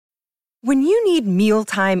When you need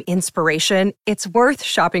mealtime inspiration, it's worth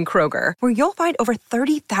shopping Kroger, where you'll find over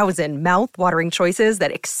 30,000 mouth-watering choices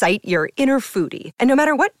that excite your inner foodie. And no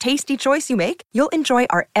matter what tasty choice you make, you'll enjoy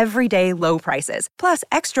our everyday low prices, plus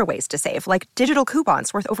extra ways to save, like digital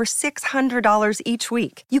coupons worth over $600 each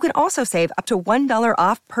week. You can also save up to $1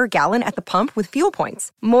 off per gallon at the pump with fuel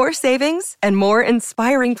points. More savings and more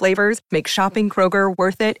inspiring flavors make shopping Kroger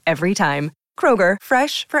worth it every time. Kroger,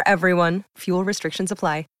 fresh for everyone. Fuel restrictions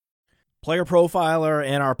apply. Player Profiler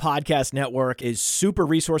and our podcast network is super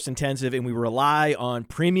resource intensive, and we rely on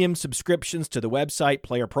premium subscriptions to the website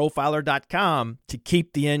playerprofiler.com to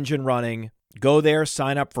keep the engine running. Go there,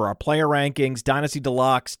 sign up for our player rankings, Dynasty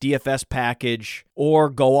Deluxe, DFS package, or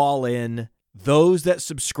go all in. Those that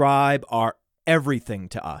subscribe are everything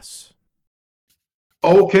to us.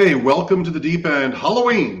 Okay, welcome to the Deep End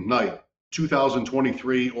Halloween night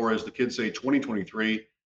 2023, or as the kids say, 2023.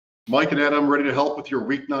 Mike and Adam ready to help with your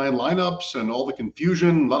Week 9 lineups and all the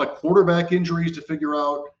confusion, a lot of quarterback injuries to figure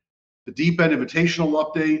out, the Deep End Invitational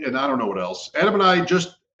update, and I don't know what else. Adam and I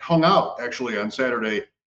just hung out, actually, on Saturday.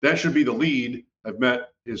 That should be the lead. I've met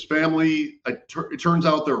his family. It turns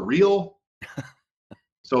out they're real,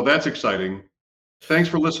 so that's exciting. Thanks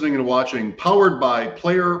for listening and watching. Powered by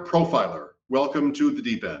Player Profiler. Welcome to the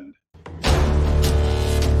Deep End.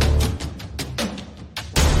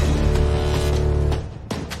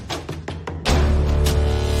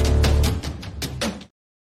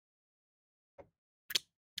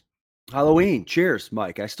 Halloween. Cheers,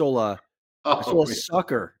 Mike. I stole a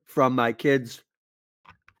sucker from my kid's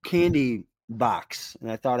candy box,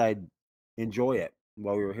 and I thought I'd enjoy it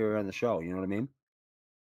while we were here on the show. You know what I mean?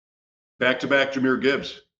 Back-to-back Jahmyr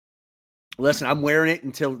Gibbs. Listen, I'm wearing it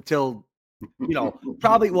until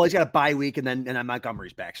probably. Well, he's got a bye week, and then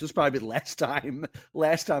Montgomery's back, so it's probably the last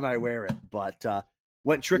time I wear it. But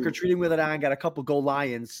went trick or treating with it on. Got a couple Go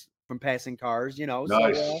Lions from passing cars.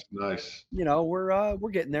 Nice. We're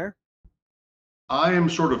getting there. I am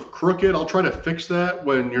sort of crooked. I'll try to fix that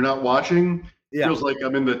when you're not watching. Yeah. Feels like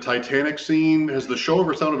I'm in the Titanic scene. Has the show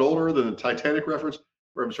ever sounded older than the Titanic reference,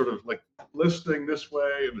 where I'm sort of like listening this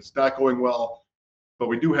way and it's not going well? But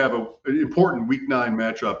we do have an important Week 9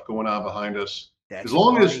 matchup going on behind us. As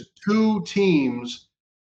long as two teams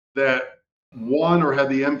that won or had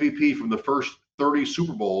the MVP from the first 30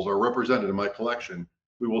 Super Bowls are represented in my collection,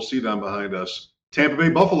 we will see them behind us. Tampa Bay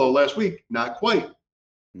Buffalo last week, not quite.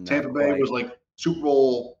 Tampa Bay was like Super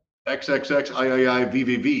Bowl XXX III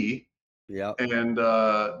VVV. Yeah. And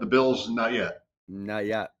the Bills, not yet. Not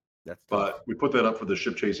yet. That's tough. But we put that up for the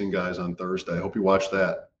ship chasing guys on Thursday. I hope you watched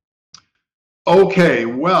that. Okay,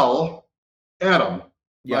 well, Adam,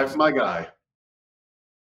 yes. my guy,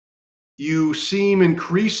 you seem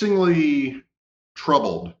increasingly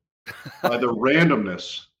troubled by the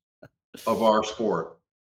randomness of our sport.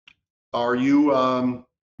 Are you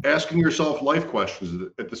asking yourself life questions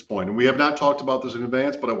at this point? And we have not talked about this in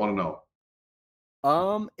advance, but I want to know.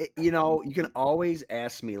 You can always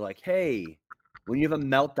ask me, like, hey, when you have a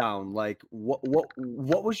meltdown, like what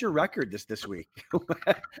was your record this week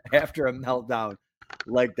after a meltdown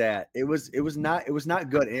like that? It was not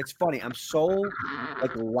good. And it's funny, I'm so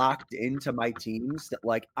like locked into my teams that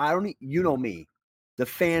like I don't, you know me, the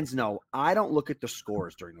fans know I don't look at the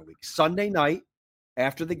scores during the week. Sunday night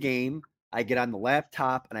after the game, I get on the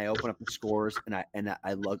laptop and I open up the scores and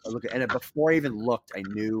I look at, and before I even looked, I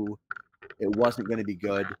knew it wasn't going to be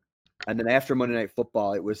good. And then after Monday Night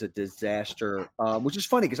Football, it was a disaster, which is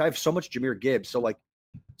funny because I have so much Jahmyr Gibbs. So like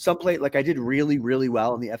I did really, really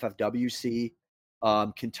well in the FFWC.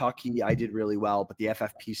 Kentucky, I did really well, but the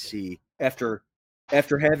FFPC, after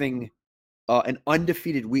having an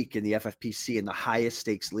undefeated week in the FFPC in the highest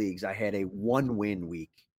stakes leagues, I had a 1-win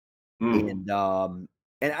week. And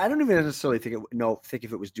I don't even necessarily think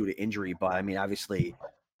if it was due to injury, but I mean, obviously,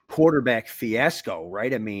 quarterback fiasco,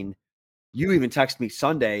 right? I mean, you even texted me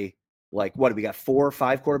Sunday, like, what, we got 4 or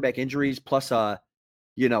 5 quarterback injuries plus a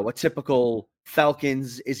typical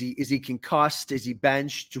Falcons. Is he concussed? Is he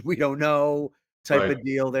benched? We don't know type of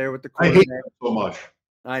deal there with the quarterback. I hate that so much.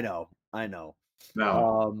 I know.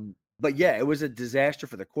 No. But yeah, it was a disaster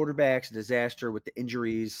for the quarterbacks, a disaster with the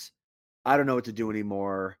injuries. I don't know what to do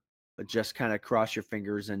anymore. But just kind of cross your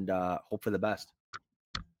fingers and hope for the best.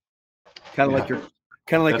 Kind of like your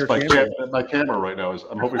camera. My camera right now is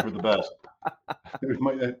I'm hoping for the best. We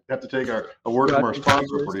might have to take a word from our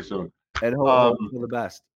sponsor pretty soon. And hope for the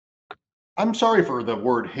best. I'm sorry for the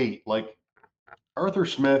word hate. Like Arthur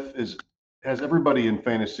Smith has everybody in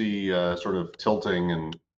fantasy sort of tilting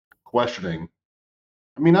and questioning.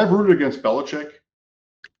 I mean, I've rooted against Belichick.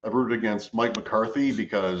 I've rooted against Mike McCarthy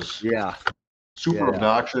because super Yeah.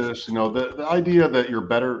 obnoxious. The idea that you're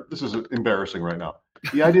better, this is embarrassing right now.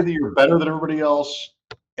 The idea that you're better than everybody else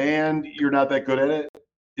and you're not that good at it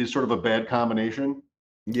is sort of a bad combination.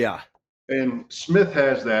 Yeah. And Smith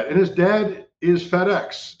has that. And his dad is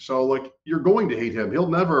FedEx. So, like, you're going to hate him. He'll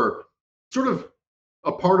never sort of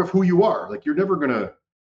a part of who you are. Like, you're never going to,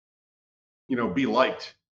 be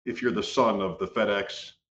liked if you're the son of the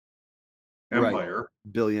FedEx Right. empire.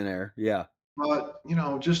 Billionaire. Yeah. But,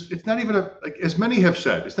 just it's not even like as many have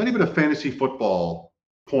said, it's not even a fantasy football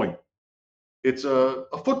point. It's a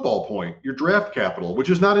football point, your draft capital, which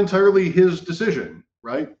is not entirely his decision,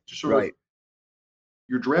 right? Just sort of Right.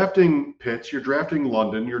 you're drafting Pitts, you're drafting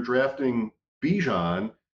London, you're drafting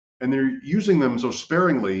Bijan, and they're using them so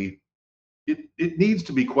sparingly. It needs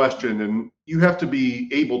to be questioned, and you have to be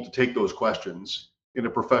able to take those questions in a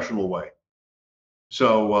professional way.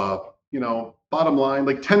 So, bottom line,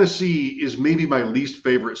 like Tennessee is maybe my least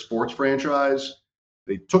favorite sports franchise.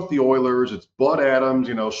 They took the Oilers. It's Bud Adams,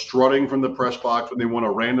 strutting from the press box when they won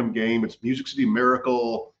a random game. It's Music City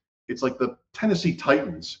Miracle. It's like the Tennessee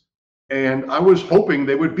Titans. And I was hoping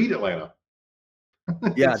they would beat Atlanta.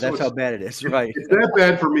 Yeah, So that's how bad it is. Right. It's that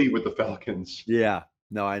bad for me with the Falcons. Yeah.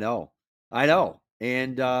 No, I know.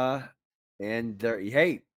 And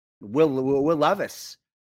hey, Will Levis.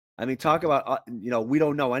 I mean, talk about we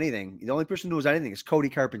don't know anything. The only person who knows anything is Cody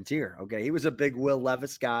Carpentier. Okay, he was a big Will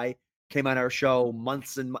Levis guy. Came on our show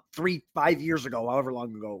months and 5 years ago, however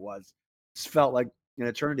long ago it was. Just felt like an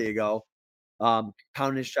eternity ago.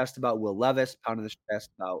 Pounding his chest about Will Levis, pounding his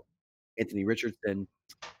chest about Anthony Richardson.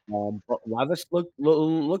 But Levis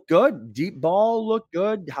looked good. Deep ball looked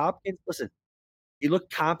good. Hopkins, listen, he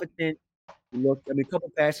looked competent. A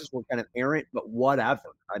couple passes were kind of errant, but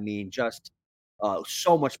whatever. I mean, just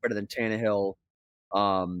so much better than Tannehill.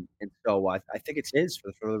 And so I think it's his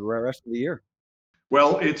for the rest of the year.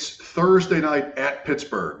 Well, it's Thursday night at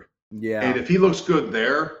Pittsburgh. Yeah. And if he looks good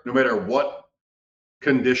there, no matter what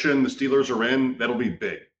condition the Steelers are in, that'll be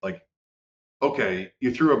big. Like, okay,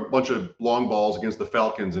 you threw a bunch of long balls against the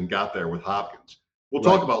Falcons and got there with Hopkins. We'll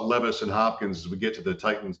talk about Levis and Hopkins as we get to the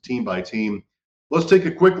Titans team by team. Let's take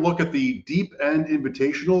a quick look at the Deep End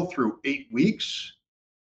Invitational through 8 weeks.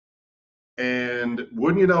 And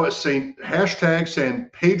wouldn't you know, it's hashtag San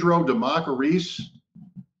Pedro de Macorís.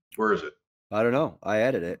 Where is it? I don't know. I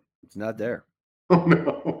added it. It's not there. Oh,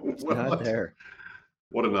 no. It's not there.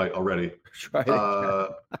 What a night already. Try it again.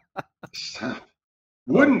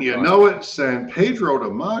 Wouldn't you know it? San Pedro de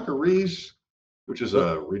Macorís, which is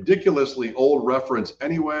a ridiculously old reference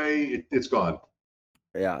anyway. It's gone.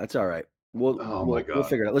 Yeah, that's all right. We'll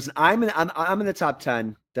figure it out. Listen, I'm in the top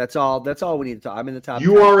 10. That's all we need to talk. I'm in the top 10.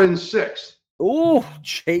 You are in 6th. Oh,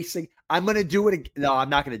 chasing. I'm going to do it. No, I'm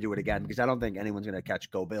not going to do it again because I don't think anyone's going to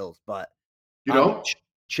catch Go Bills. But you don't?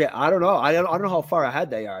 I don't know. I don't know how far ahead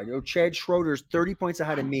they are. Chad Schroeder's 30 points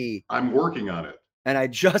ahead of me. I'm working on it. And I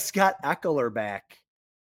just got Eckler back.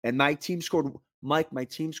 And my team scored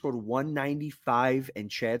 195 and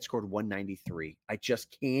Chad scored 193. I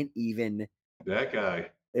just can't even. That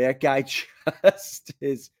guy just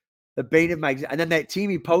is the bane of my. And then that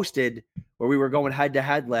team he posted where we were going head to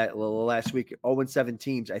head last week, 0-7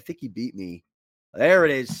 teams. I think he beat me. There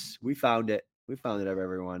it is. We found it.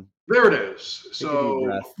 Everyone. There it is.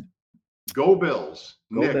 So go Bills.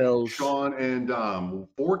 Nick, Bills. Sean, and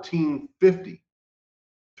 1450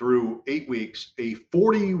 through 8 weeks, a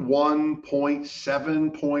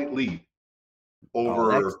 41.7 point lead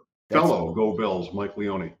over fellow Go Bills, Mike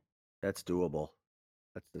Leone. That's doable.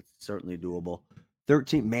 That's certainly doable.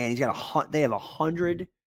 13, man, they have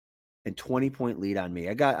 120 point lead on me.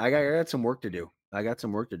 I got some work to do.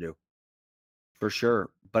 For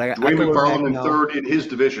sure. But I got Dwayne McFarland in third in his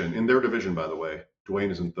division, in their division, by the way. Dwayne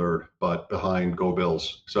is in third, but behind Go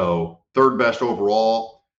Bills. So third best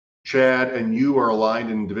overall. Chad and you are aligned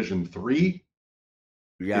in Division 3.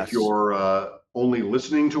 Yes. If you're only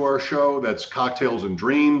listening to our show, that's Cocktails and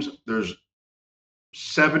Dreams. There's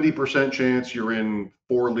 70% chance you're in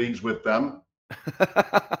 4 leagues with them. Ben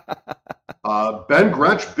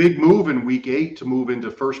Gretsch, big move in week 8 to move into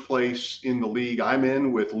first place in the league I'm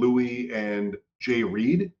in with Louie and Jay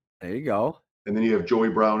Reed. There you go. And then you have Joey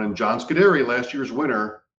Brown and John Scuderi, last year's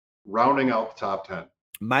winner, rounding out the top 10.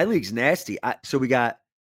 My league's nasty. So we got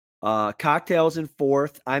Cocktails in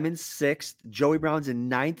 4th. I'm in 6th. Joey Brown's in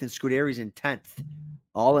 9th, and Scuderi's in 10th.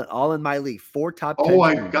 All in my league. 4 top 10. Oh,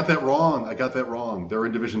 I got that wrong. They're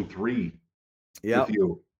in Division 3. Yeah. With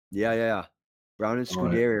you. Yeah. Brown and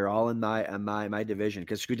Scuderi are all in my division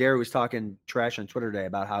because Scuderi was talking trash on Twitter today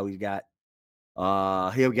about how he'll get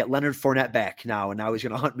Leonard Fournette back now, and now he's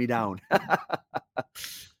going to hunt me down.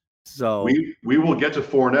 So we will get to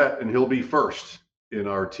Fournette, and he'll be first in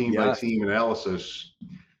our team by Yes. team analysis.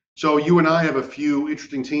 So you and I have a few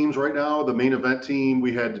interesting teams right now. The main event team,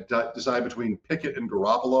 we had to decide between Pickett and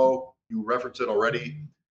Garoppolo. You referenced it already.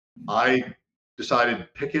 I decided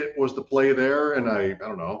Pickett was the play there, and I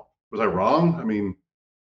don't know. Was I wrong? I mean,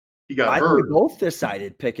 he got I think hurt. we both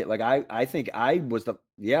decided Pickett. Like I think I was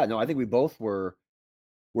I think we both were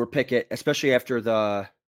Pickett, especially after the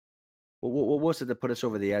what was it that put us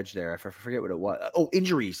over the edge there? I forget what it was. Oh,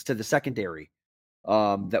 injuries to the secondary.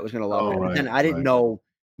 That was going to allow. Oh, But right, then I didn't right. know.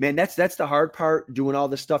 Man, that's the hard part. Doing all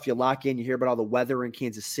this stuff, you lock in. You hear about all the weather in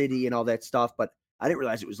Kansas City and all that stuff, but I didn't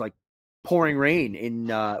realize it was like pouring rain in.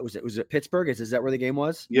 Was it Pittsburgh? Is that where the game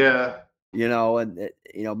was? Yeah. And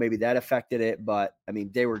maybe that affected it, but I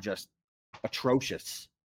mean they were just atrocious.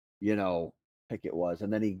 Pickett was,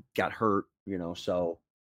 and then he got hurt. So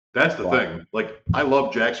That's the thing. Like, I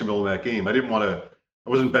love Jacksonville in that game. I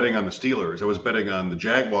wasn't betting on the Steelers. I was betting on the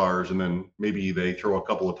Jaguars, and then maybe they throw a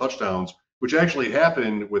couple of touchdowns, which actually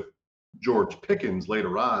happened with George Pickens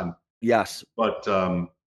later on. Yes. But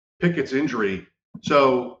Pickett's injury.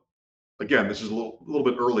 So, again, this is a little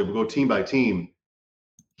bit early. We'll go team by team.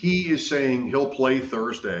 He is saying he'll play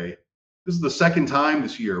Thursday. This is the second time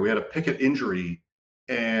this year we had a Pickett injury,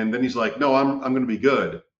 and then he's like, no, I'm going to be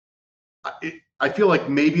good. I feel like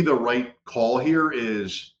maybe the right call here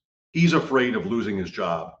is he's afraid of losing his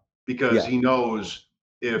job because he knows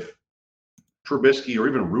if Trubisky or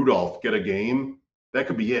even Rudolph get a game, that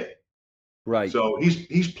could be it. Right. So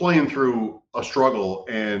he's playing through a struggle,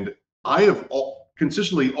 and I have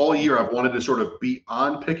consistently all year I've wanted to sort of be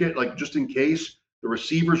on Pickett, like just in case the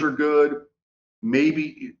receivers are good,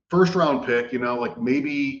 maybe first round pick, like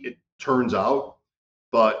maybe it turns out.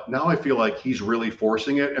 But now I feel like he's really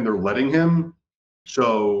forcing it, and they're letting him.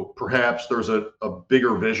 So perhaps there's a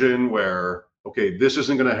bigger vision where, okay, this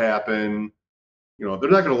isn't going to happen. They're not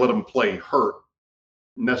going to let him play hurt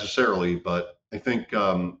necessarily, but I think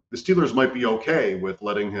the Steelers might be okay with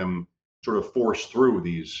letting him sort of force through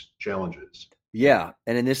these challenges. Yeah,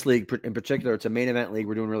 and in this league in particular, it's a main event league.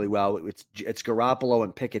 We're doing really well. It's Garoppolo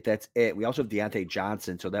and Pickett. That's it. We also have Deontay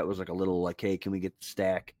Johnson, so that was like a little like, hey, can we get the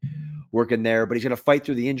stack working there? But he's going to fight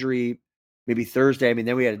through the injury. Maybe Thursday. I mean,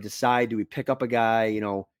 then we had to decide: do we pick up a guy?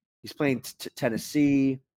 He's playing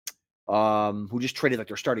Tennessee, who just traded like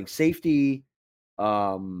their starting safety.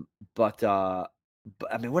 But I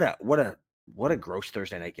mean, what a gross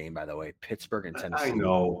Thursday night game, by the way. Pittsburgh and Tennessee. I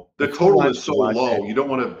know the total is so low. You don't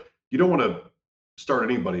want to start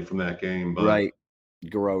anybody from that game, but right,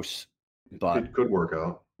 gross. But it could work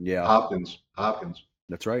out. Yeah, Hopkins.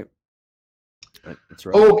 That's right. That's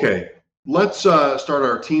right. Okay, let's start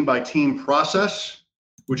our team by team process,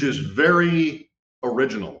 which is very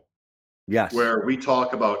original. Yes. Where we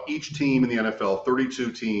talk about each team in the NFL,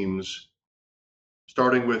 32 teams,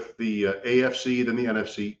 starting with the AFC, then the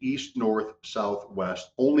NFC, East, North, South,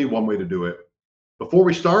 West. Only one way to do it. Before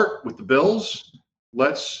we start with the Bills,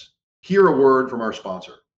 let's hear a word from our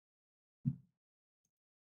sponsor.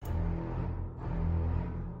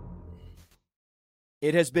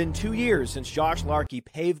 It has been 2 years since Josh Larkey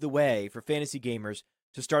paved the way for fantasy gamers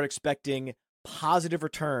to start expecting positive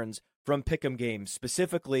returns from pick'em games,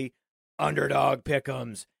 specifically underdog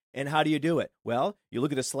pick'ems. And how do you do it? Well, you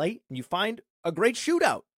look at the slate and you find a great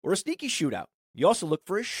shootout or a sneaky shootout. You also look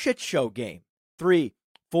for a shit show game. 3,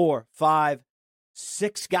 4, 5,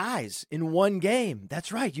 6 guys in one game.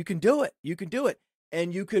 That's right. You can do it. You can do it.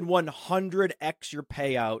 And you can 100x your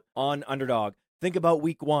payout on underdog. Think about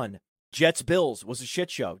week 1. Jets-Bills was a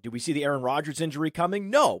shit show. Did we see the Aaron Rodgers injury coming?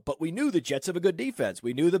 No, but we knew the Jets have a good defense.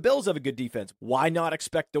 We knew the Bills have a good defense. Why not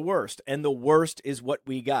expect the worst? And the worst is what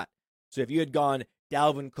we got. So if you had gone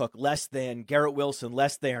Dalvin Cook less than, Garrett Wilson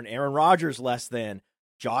less than, Aaron Rodgers less than,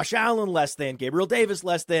 Josh Allen less than, Gabriel Davis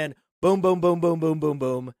less than, boom, boom, boom, boom, boom, boom,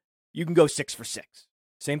 boom, you can go 6 for 6.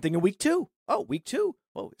 Same thing in week 2. Oh, week 2.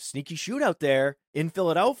 Oh, sneaky shootout there in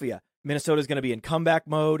Philadelphia. Minnesota's going to be in comeback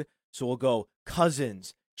mode, so we'll go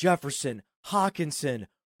Cousins, Jefferson, Hawkinson,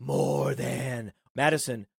 more than.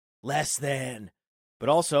 Madison, less than. But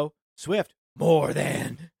also, Swift, more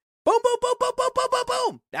than. Boom, boom, boom, boom, boom, boom, boom,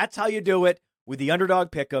 boom. That's how you do it with the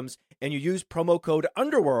underdog pick'ems, and you use promo code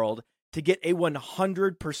UNDERWORLD to get a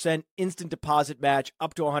 100% instant deposit match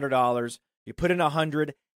up to $100. You put in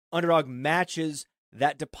 $100, underdog matches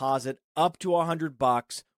that deposit up to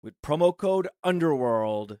 $100 with promo code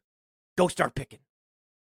UNDERWORLD. Go start picking.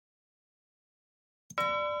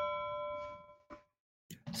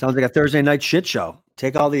 Sounds like a Thursday night shit show.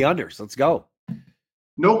 Take all the unders. Let's go.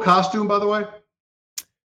 No costume, by the way.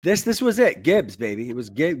 This was it. Gibbs, baby. It was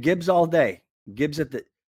Gibbs all day. Gibbs at the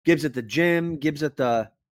gym. Gibbs at the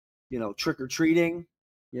trick or treating.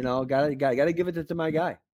 Gotta give it to my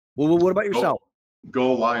guy. Well, what about yourself?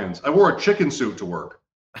 Go Lions. I wore a chicken suit to work.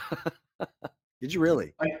 Did you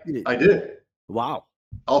really? I did. Wow.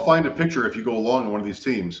 I'll find a picture if you go along on one of these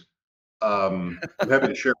teams. I'm happy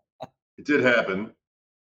to share. It did happen.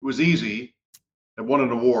 It was easy. I won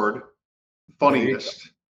an award.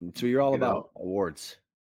 Funniest. That's what you're all about. Awards.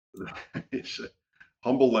 It's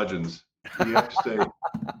humble legends. You have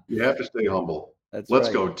to stay humble. Let's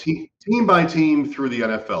go team by team through the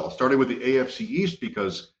NFL, starting with the AFC East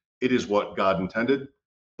because it is what God intended.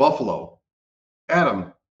 Buffalo.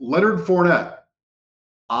 Adam, Leonard Fournette.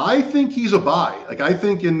 I think he's a buy. Like, I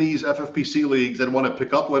think in these FFPC leagues that want to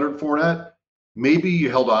pick up Leonard Fournette, maybe you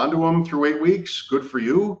held on to him through 8 weeks. Good for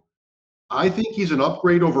you. I think he's an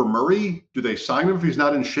upgrade over Murray. Do they sign him if he's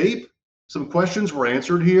not in shape? Some questions were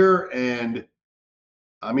answered here. And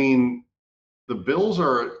I mean, the Bills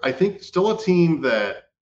are, I think, still a team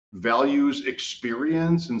that values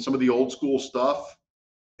experience and some of the old school stuff.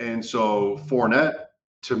 And so Fournette,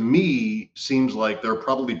 to me, seems like they're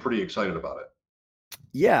probably pretty excited about it.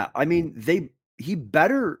 Yeah, I mean, he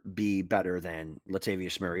better be better than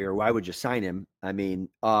Latavius Murray, or why would you sign him? I mean,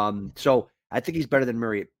 so I think he's better than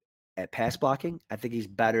Murray at pass blocking. I think he's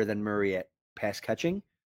better than Murray at pass catching.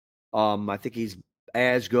 I think he's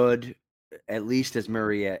as good, at least as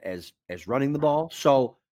Murray as running the ball.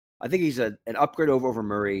 So I think he's an upgrade over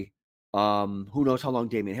Murray. Who knows how long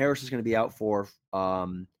Damian Harris is going to be out for?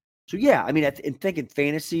 So yeah, I mean, in thinking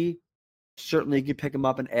fantasy, certainly you could pick him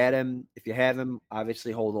up and add him if you have him.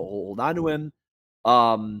 Obviously, hold on to him.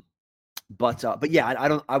 But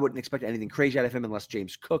yeah, I wouldn't expect anything crazy out of him unless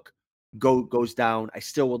James Cook goes down. I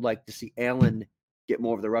still would like to see Allen get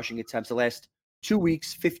more of the rushing attempts. The last 2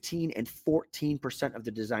 weeks, 15 and 14% of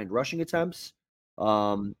the designed rushing attempts.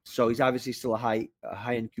 So he's obviously still a high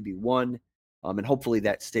end QB1, and hopefully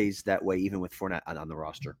that stays that way even with Fournette on the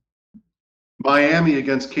roster. Miami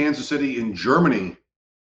against Kansas City in Germany.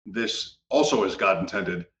 This also is God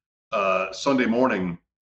intended. Sunday morning.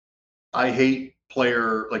 I hate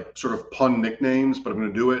player, like, sort of pun nicknames, but I'm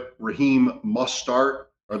going to do it. Raheem must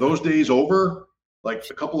start. Are those days over? Like,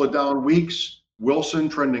 a couple of down weeks. Wilson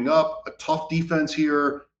trending up. A tough defense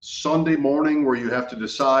here. Sunday morning where you have to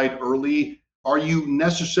decide early. Are you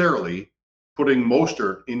necessarily putting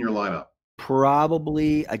Mostert in your lineup?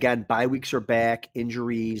 Probably. Again, bye weeks are back.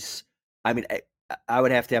 Injuries. I mean, I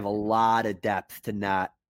would have to have a lot of depth to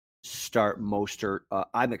not start Mostert.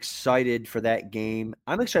 I'm excited for that game.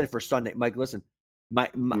 I'm excited for Sunday. Mike, listen,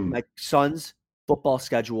 my son's football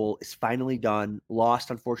schedule is finally done.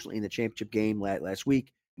 Lost, unfortunately, in the championship game last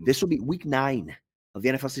week. This will be week 9 of the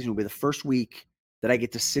NFL season. Will be the first week that I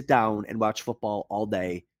get to sit down and watch football all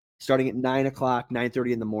day, starting at 9 o'clock,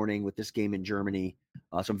 9:30 in the morning with this game in Germany.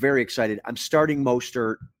 So I'm very excited. I'm starting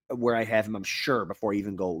Mostert where I have him, I'm sure, before I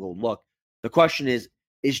even go look. The question is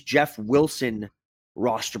Jeff Wilson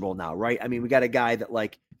rosterable now, right? I mean, we got a guy that,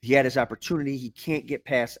 like, he had his opportunity. He can't get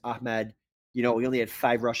past Ahmed. He only had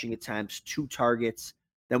 5 rushing attempts, 2 targets.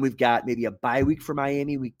 Then we've got maybe a bye week for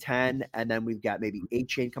Miami, week 10, and then we've got maybe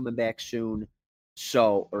Achane coming back soon.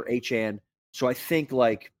 Or Achane. So I think,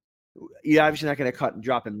 like, you're obviously not going to cut and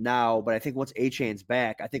drop him now, but I think once Achane's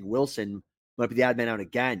back, I think Wilson might be the odd man out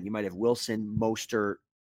again. You might have Wilson, Mostert,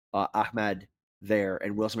 Ahmed there,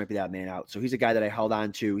 and Wilson might be that man out. So he's a guy that I held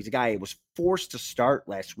on to. He's a guy I was forced to start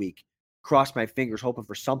last week. Crossed my fingers hoping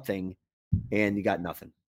for something, and you got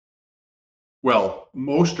nothing. Well,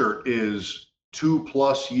 Mostert is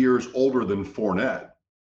 2+ years older than Fournette,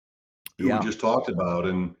 who we just talked about,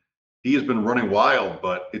 and he has been running wild,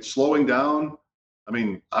 but it's slowing down. I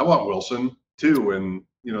mean, I want Wilson too, and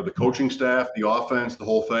the coaching staff, the offense, the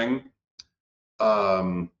whole thing.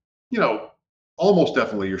 Almost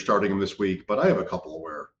definitely you're starting him this week, but I have a couple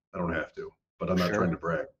where I don't have to, but I'm not trying to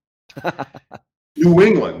brag. New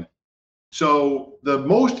England. So the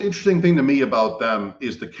most interesting thing to me about them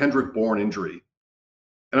is the Kendrick Bourne injury.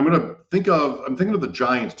 And I'm thinking of the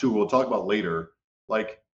Giants too. We'll talk about later.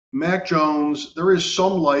 Like Mac Jones, there is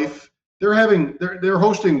some life. They're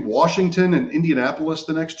hosting Washington and Indianapolis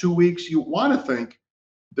the next 2 weeks. You want to think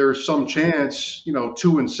there's some chance,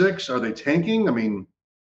 2-6. Are they tanking? I mean,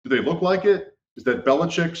 do they look like it? Is that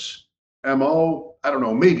Belichick's MO? I don't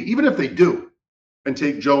know. Maybe. Even if they do and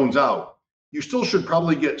take Jones out, you still should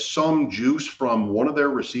probably get some juice from one of their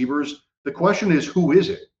receivers. The question is, who is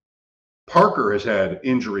it? Parker has had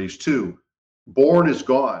injuries too. Bourne is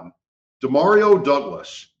gone. Demario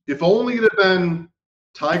Douglas. If only it had been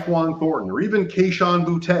Tyquan Thornton or even Kayshon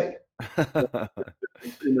Boutte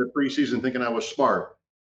in the preseason thinking I was smart.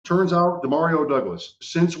 Turns out Demario Douglas,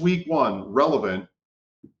 since week 1, relevant.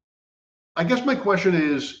 I guess my question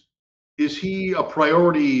is, Is he a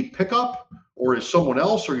priority pickup, or is someone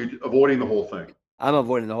else, or are you avoiding the whole thing? I'm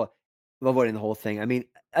avoiding the whole thing. I mean,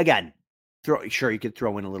 again, you could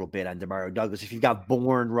throw in a little bit on Demario Douglas. If you've got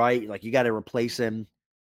Bourne, right, like you got to replace him.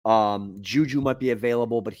 Juju might be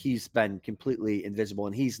available, but he's been completely invisible,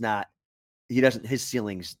 and he's not. His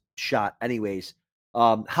ceiling's shot anyways.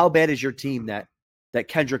 How bad is your team that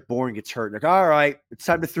Kendrick Bourne gets hurt? Like, all right, it's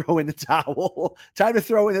time to throw in the towel. Time to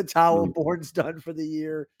throw in the towel. Bourne's done for the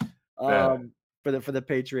year. For the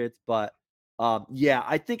Patriots. But yeah,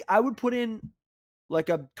 I think I would put in like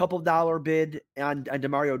a couple dollar bid on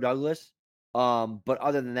Demario Douglas. But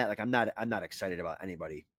other than that, like I'm not excited about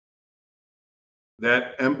anybody.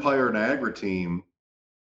 That Empire Niagara team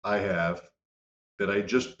I have that I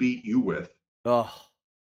just beat you with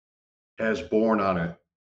has Bourne on it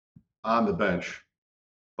on the bench.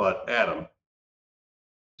 But Adam,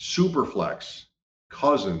 Superflex,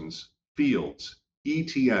 Cousins, Fields,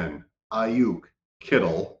 ETN, Ayuk,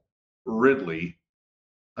 Kittle, Ridley.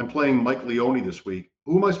 I'm playing Mike Leone this week.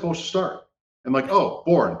 Who am I supposed to start? I'm like, oh,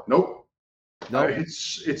 Bourne. Nope.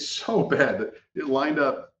 It's so bad that it lined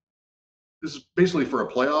up. This is basically for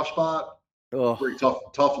a playoff spot. Very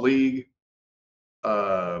tough league.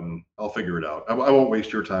 I'll figure it out. I won't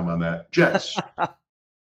waste your time on that. Jets.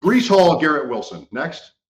 Breece Hall, Garrett Wilson.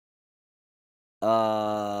 Next.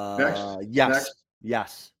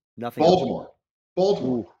 Yes. Nothing. Baltimore.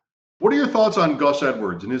 Ooh. What are your thoughts on Gus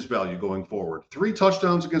Edwards and his value going forward? 3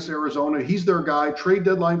 touchdowns against Arizona. He's their guy. Trade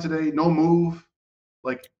deadline today. No move.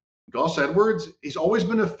 Like Gus Edwards, he's always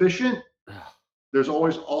been efficient. There's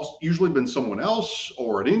usually been someone else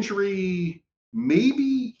or an injury.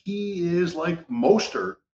 Maybe he is like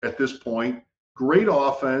Mostert at this point. Great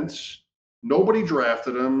offense. Nobody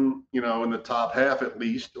drafted him, in the top half at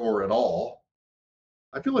least or at all.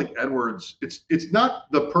 I feel like Edwards, it's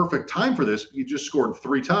not the perfect time for this. He just scored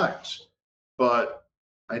 3 times. But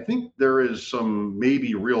I think there is some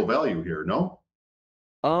maybe real value here, no?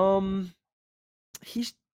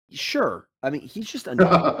 He's sure. I mean, he's just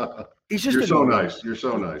annoying. You're so nice. You're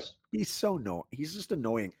so nice. He's just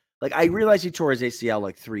annoying. Like I realized he tore his ACL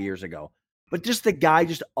like 3 years ago, but just the guy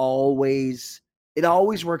it always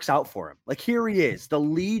works out for him. Like here he is, the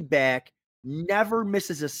lead back, never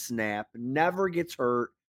misses a snap, never gets hurt.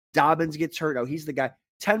 Dobbins gets hurt. Oh, he's the guy.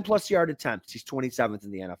 10+ yard attempts. He's 27th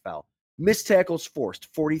in the NFL. Missed tackles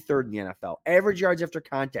forced, 43rd in the NFL. Average yards after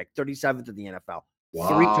contact, 37th in the NFL.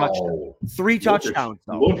 Wow. 3 touchdowns,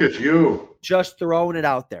 though. Look at you. Just throwing it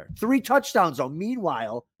out there. 3 touchdowns, though.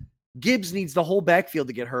 Meanwhile, Gibbs needs the whole backfield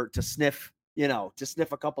to get hurt to sniff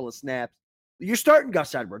a couple of snaps. You're starting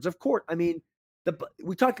Gus Edwards, of course. I mean,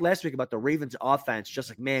 we talked last week about the Ravens offense, just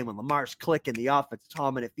like, man, when Lamar's clicking, the offense is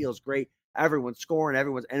humming, it feels great. Everyone's scoring, and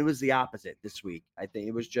it was the opposite this week. I think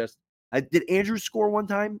it was just, did Andrews score one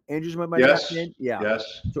time? Andrews might yes. have been. Yeah.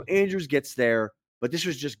 Yes. So Andrews gets there, but this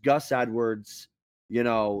was just Gus Edwards,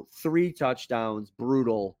 3 touchdowns,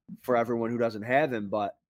 brutal for everyone who doesn't have him.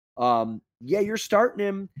 But you're starting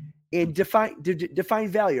him in define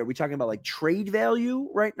value. Are we talking about like trade value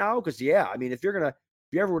right now? Because I mean, if you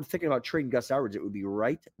ever were thinking about trading Gus Edwards, it would be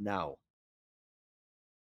right now.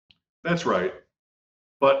 That's right.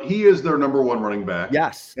 But he is their number 1 running back.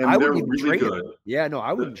 Yes. And they're really good. Him. Yeah, no,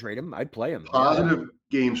 I wouldn't trade him. I'd play him. Positive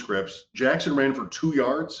game scripts. Jackson ran for 2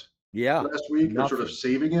 yards last week. They're sort of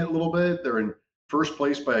saving it a little bit. They're in first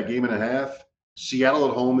place by a game and a half. Seattle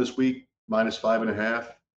at home this week,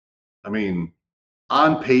 -5.5. I mean,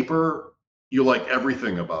 on paper, you like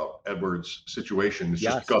everything about Edwards' situation. It's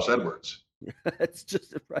just Gus Edwards. It's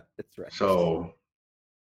just right. That's right. So,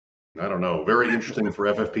 I don't know. Very interesting for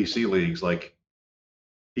FFPC leagues. Like,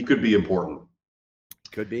 he could be important.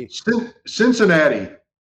 Could be. Cincinnati.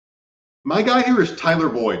 My guy here is Tyler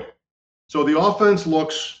Boyd. So the offense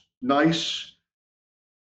looks nice.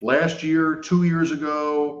 Last year, 2 years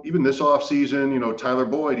ago, even this offseason, Tyler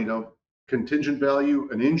Boyd, contingent value,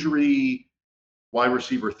 an injury, wide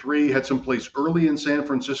receiver 3, had some place early in San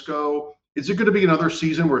Francisco. Is it going to be another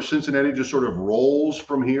season where Cincinnati just sort of rolls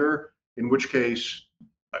from here? In which case,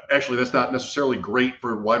 actually, that's not necessarily great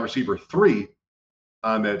for wide receiver 3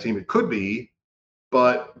 on that team. It could be,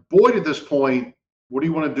 but Boyd at this point, what do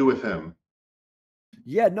you want to do with him?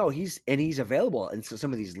 Yeah, no, he's available in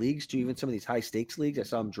some of these leagues too, even some of these high stakes leagues. I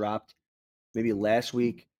saw him dropped maybe last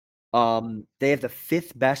week. They have the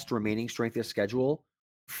 5th best remaining strength of schedule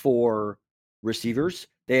for receivers.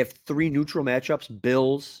 They have 3 neutral matchups: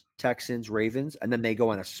 Bills, Texans, Ravens, and then they go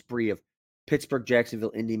on a spree of Pittsburgh,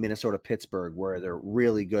 Jacksonville, Indy, Minnesota, Pittsburgh, where they're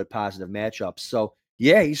really good positive matchups. So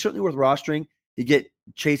yeah, he's certainly worth rostering.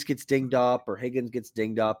 Chase gets dinged up or Higgins gets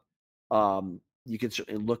dinged up. You can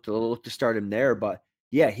certainly look to start him there, but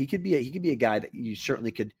Yeah, he could be a guy that you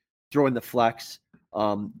certainly could throw in the flex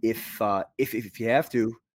if you have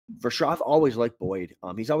to. For sure, I've always liked Boyd.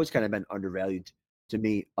 He's always kind of been undervalued to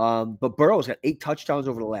me. But Burrow's got 8 touchdowns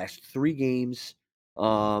over the last 3 games.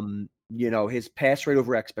 His pass rate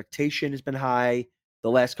over expectation has been high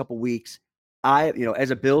the last couple weeks.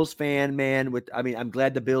 As a Bills fan, man, I'm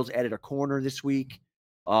glad the Bills added a corner this week.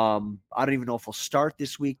 I don't even know if he'll start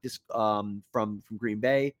this week. From Green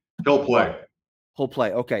Bay. He'll play. He'll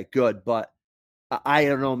play. Okay, good. But I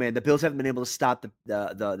don't know, man. The Bills haven't been able to stop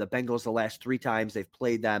the Bengals the last 3 times they've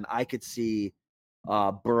played them. I could see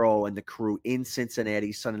Burrow and the crew in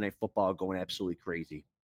Cincinnati Sunday Night Football going absolutely crazy.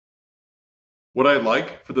 What I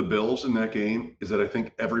like for the Bills in that game is that I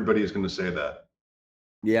think everybody is going to say that.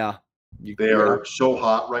 Yeah. They are so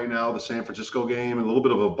hot right now, the San Francisco game, and a little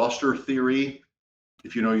bit of a buster theory.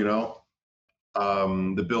 If you know, you know.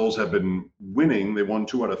 The Bills have been winning. They won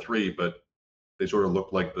 2 out of 3, but they sort of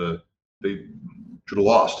look like they should have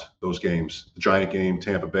lost those games. The Giant game,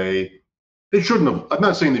 Tampa Bay. They shouldn't have. I'm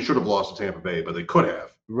not saying they should have lost to Tampa Bay, but they could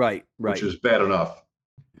have. Right. Which is bad enough.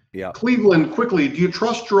 Yeah. Cleveland, quickly, do you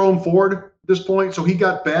trust Jerome Ford at this point? So he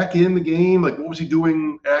got back in the game. Like, what was he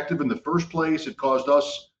doing active in the first place? It caused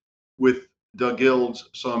us with Doug Gilds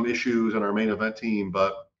some issues in our main event team,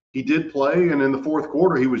 but he did play. And in the fourth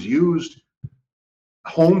quarter, he was used.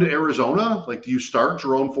 Home to Arizona. Like, do you start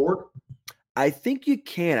Jerome Ford? I think you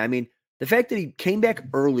can. I mean, the fact that he came back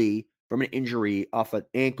early from an injury off an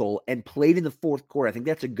ankle and played in the fourth quarter, I think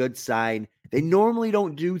that's a good sign. They normally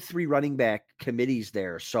don't do 3 running back committees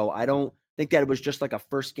there. So I don't think that it was just like a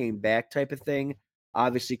first game back type of thing.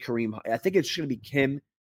 Obviously, I think it's going to be Kim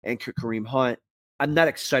and Kareem Hunt. I'm not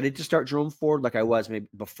excited to start Jerome Ford like I was maybe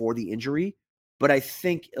before the injury. But I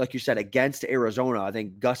think, like you said, against Arizona, I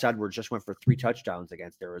think Gus Edwards just went for 3 touchdowns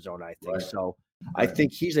against Arizona, I think. Right. So I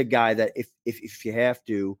think he's a guy that if you have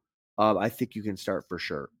to, I think you can start for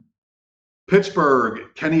sure. Pittsburgh,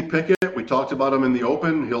 Kenny Pickett, we talked about him in the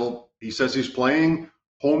open. He says he's playing.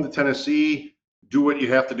 Home to Tennessee, do what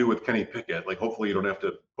you have to do with Kenny Pickett. Like, hopefully you don't have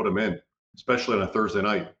to put him in, especially on a Thursday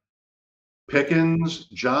night. Pickens,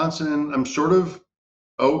 Johnson, I'm sort of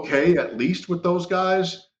okay, at least with those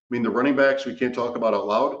guys. I mean, the running backs we can't talk about out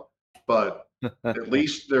loud, but at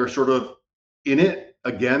least they're sort of in it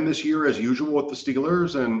again this year as usual with the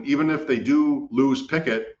Steelers. And even if they do lose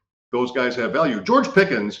Pickett, those guys have value. George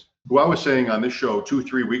Pickens, who I was saying on this show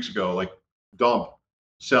 2-3 weeks ago, like, dump,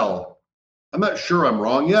 sell. I'm not sure I'm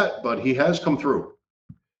wrong yet, but he has come through.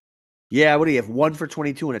 Yeah, what do you have? 1 for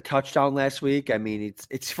 22 and a touchdown last week. I mean,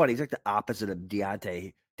 it's funny. He's like the opposite of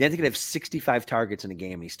Deontay. Deontay could have 65 targets in a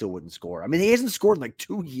game and he still wouldn't score. I mean, he hasn't scored in like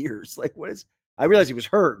 2 years. Like, I realize he was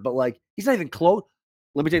hurt, but like, he's not even close.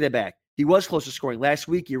 Let me take that back. He was close to scoring. Last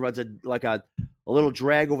week, he runs a little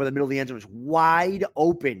drag over the middle of the end zone. It's wide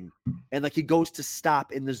open. And like, he goes to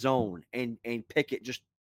stop in the zone and Pickett just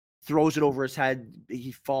throws it over his head.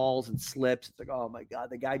 He falls and slips. It's like, oh my God,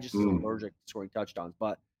 the guy just is allergic to scoring touchdowns.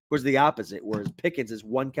 But it was the opposite, whereas Pickens is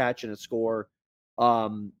 1 catch and a score.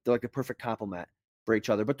 They're like a perfect complement for each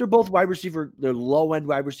other. But they're both they're low-end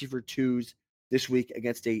wide receiver 2s this week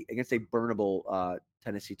against a burnable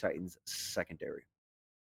Tennessee Titans secondary.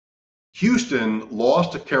 Houston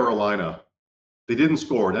lost to Carolina. They didn't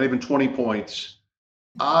score, not even 20 points.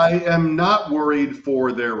 I am not worried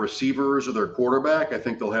for their receivers or their quarterback. I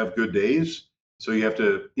think they'll have good days. So you have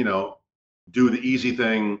to, do the easy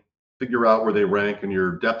thing, figure out where they rank in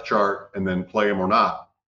your depth chart, and then play them or not.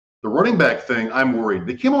 The running back thing, I'm worried.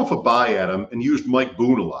 They came off a bye at him and used Mike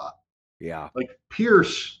Boone a lot. Yeah. Like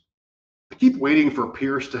Pierce, I keep waiting for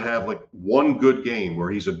Pierce to have like one good game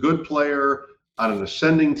where he's a good player on an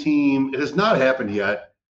ascending team. It has not happened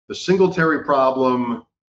yet. The Singletary problem,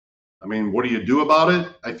 I mean, what do you do about it?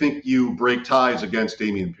 I think you break ties against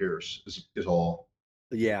Dameon Pierce is all.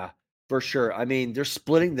 Yeah, for sure. I mean, they're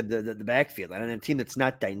splitting the backfield on a team that's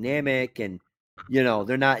not dynamic, and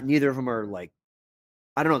they're not. Neither of them are like,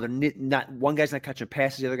 I don't know. They're not. One guy's not catching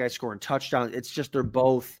passes, the other guy's scoring touchdowns. It's just they're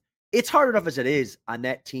both. It's hard enough as it is on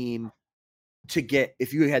that team to get,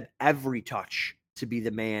 if you had every touch, to be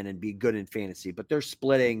the man and be good in fantasy. But they're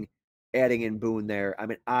splitting, adding in Boone there. I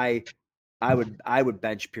mean, I would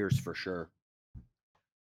bench Pierce for sure.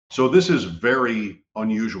 So this is very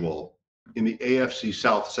unusual in the AFC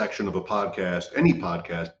South section of a podcast, any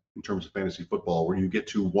podcast in terms of fantasy football, where you get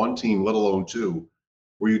to one team, let alone 2,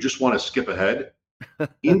 where you just want to skip ahead.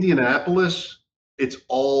 Indianapolis, it's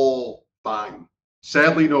all fine.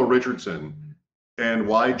 Sadly, no Richardson. And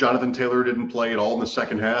why Jonathan Taylor didn't play at all in the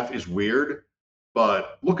second half is weird.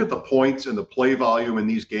 But look at the points and the play volume in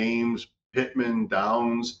these games. Pittman,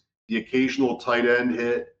 Downs, the occasional tight end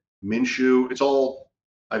hit, Minshew. It's all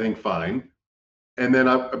I think fine. And then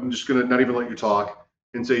I'm just going to not even let you talk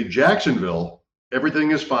and say Jacksonville,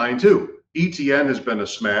 everything is fine too. ETN has been a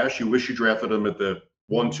smash. You wish you drafted him at the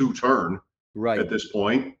 1-2 turn Right. at this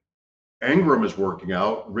point. Engram is working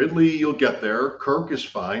out. Ridley, you'll get there. Kirk is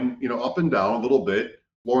fine, up and down a little bit.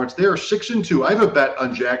 Lawrence, they're 6-2. I have a bet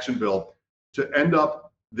on Jacksonville to end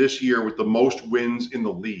up this year with the most wins in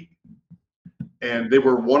the league. And they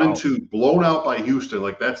were 1-2, blown out by Houston.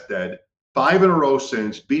 Like, that's dead. 5 in a row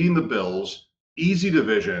since, beating the Bills. Easy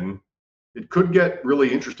division. It could get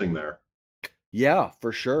really interesting there. Yeah,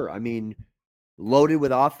 for sure. I mean, loaded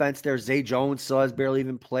with offense there. Zay Jones still has barely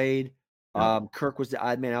even played. Yeah. Kirk was the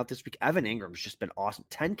odd man out this week. Evan Ingram's just been awesome.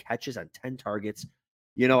 10 catches on 10 targets.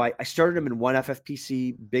 I started him in one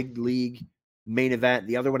FFPC big league main event.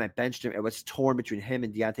 The other one I benched him. It was torn between him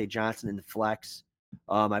and Deontay Johnson in the flex.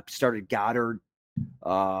 I started Goddard.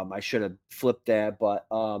 I should have flipped that, but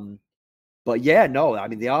yeah, no. I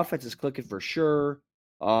mean, the offense is clicking for sure.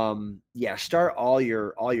 Start all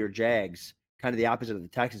your Jags. Kind of the opposite of the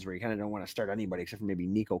Texans, where you kind of don't want to start anybody except for maybe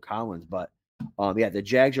Nico Collins. But the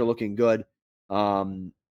Jags are looking good.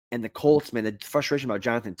 And the Colts, man, the frustration about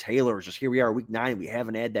Jonathan Taylor is just here we are, week 9. We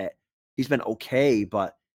haven't had that. He's been okay,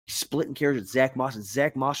 but he's splitting carries with Zach Moss, and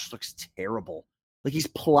Zach Moss just looks terrible. Like he's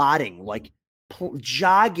plodding, like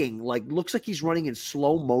jogging, like looks like he's running in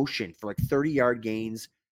slow motion for like 30-yard gains.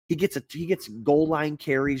 He gets goal line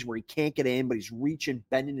carries where he can't get in, but he's reaching,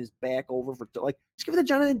 bending his back over for like. Just give it to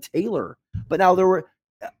Jonathan Taylor. But now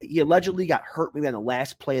he allegedly got hurt maybe on the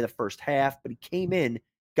last play of the first half, but he came in,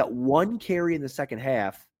 got 1 carry in the second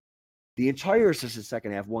half. The entire assisted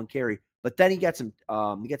second half, 1 carry, but then he got some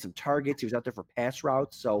targets. He was out there for pass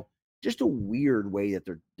routes, so just a weird way that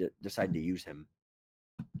they're deciding to use him.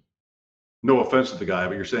 No offense to the guy,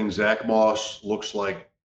 but you're saying Zach Moss looks like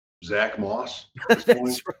Zach Moss at this point?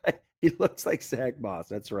 That's right. He looks like Zach Moss.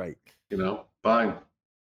 That's right. Fine.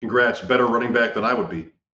 Congrats. Better running back than I would be.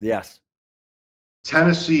 Yes.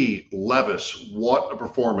 Tennessee, Levis, what a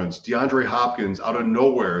performance. DeAndre Hopkins out of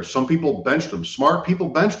nowhere. Some people benched him. Smart people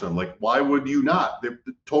benched him. Like, why would you not? The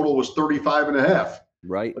total was 35.5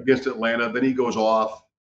 right against Atlanta. Then he goes off.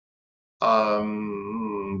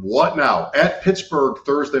 What now? At Pittsburgh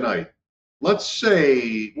Thursday night. Let's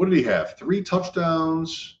say, what did he have? 3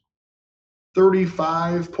 touchdowns,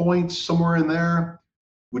 35 points, somewhere in there.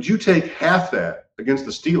 Would you take half that against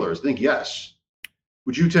the Steelers? I think yes.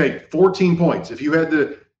 Would you take 14 points? If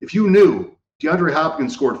you knew DeAndre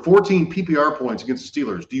Hopkins scored 14 PPR points against the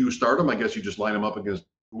Steelers, do you start him? I guess you just line him up against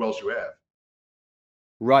who else you have.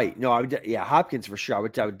 Right. No, I would. Yeah, Hopkins for sure. I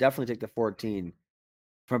would definitely take the 14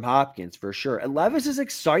 from Hopkins for sure. And Levis is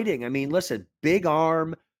exciting. I mean, listen, big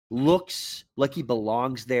arm, looks like he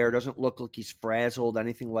belongs there. Doesn't look like he's frazzled,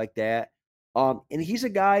 anything like that. And he's a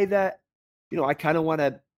guy that, I kind of want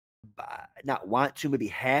to maybe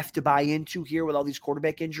have to buy into here with all these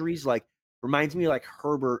quarterback injuries. Like, reminds me of like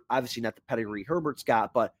Herbert, obviously not the pedigree Herbert's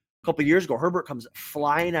got, but a couple of years ago, Herbert comes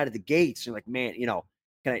flying out of the gates. You're like, man,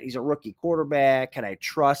 he's a rookie quarterback. Can I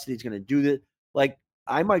trust that he's going to do that? Like,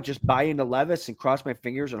 I might just buy into Levis and cross my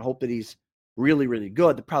fingers and hope that he's really, really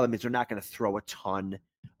good. The problem is they're not going to throw a ton.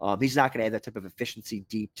 He's not going to have that type of efficiency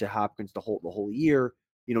deep to Hopkins the whole year.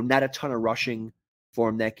 Not a ton of rushing for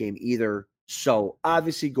him that game either. So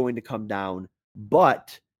obviously going to come down.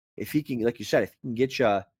 But if he can, like you said, if he can get you,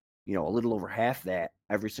 a little over half that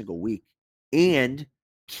every single week and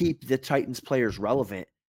keep the Titans players relevant.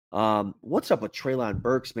 What's up with Treylon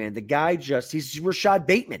Burks, man? The guy he's Rashad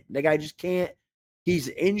Bateman. The guy just can't. He's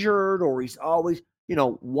injured or he's always,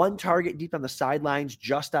 1 target deep on the sidelines,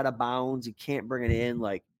 just out of bounds. He can't bring it in.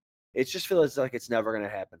 Like, it just feels like it's never going to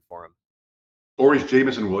happen for him. Or he's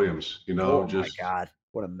Jameson Williams, Oh, my God.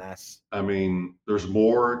 What a mess. I mean, there's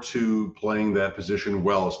more to playing that position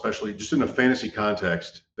well, especially just in a fantasy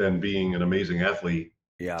context, than being an amazing athlete.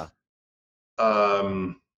 Yeah.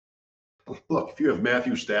 Look, if you have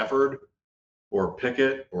Matthew Stafford or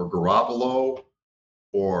Pickett or Garoppolo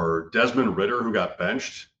or Desmond Ridder, who got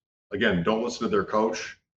benched, again, don't listen to their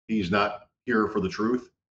coach. He's not here for the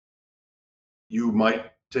truth. You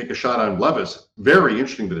might take a shot on Levis. Very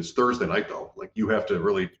interesting that it's Thursday night, though. Like, you have to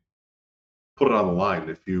really put it on the line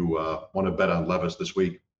if you want to bet on Levis this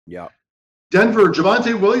week. Yeah. Denver,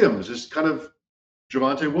 Javonte Williams is kind of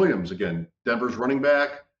Javonte Williams again. Denver's running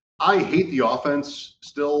back. I hate the offense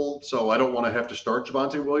still, so I don't want to have to start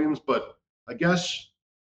Javonte Williams, but I guess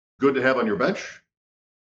good to have on your bench.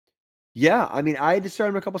 Yeah, I mean, I had to start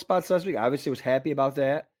him a couple spots last week. Obviously, was happy about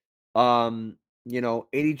that.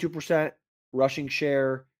 82% rushing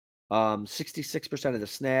share, 66% of the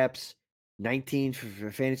snaps, 19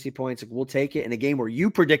 for fantasy points. Like, we'll take it in a game where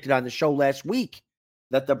you predicted on the show last week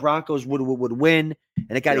that the Broncos would win,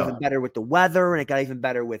 and it got even better with the weather, and it got even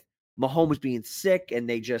better with Mahomes being sick, and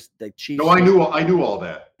the Chiefs. No, I knew all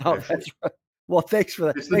that. Oh, that's right. Well, thanks for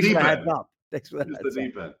that. It's the deep end. Heads up. Thanks for that. It's the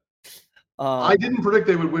deep end. I didn't predict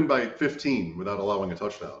they would win by 15 without allowing a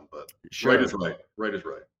touchdown, but sure. Right is right. Right is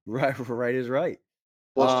right. Right is right.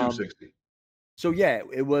 Plus 260. So yeah,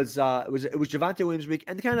 it was Javonte Williams week,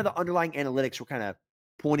 and kind of the underlying analytics were kind of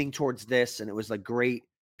pointing towards this, and it was like great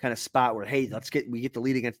kind of spot where, hey, we get the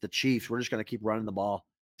lead against the Chiefs. We're just going to keep running the ball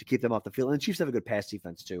to keep them off the field. And the Chiefs have a good pass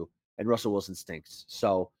defense too, and Russell Wilson stinks.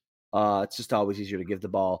 So it's just always easier to give the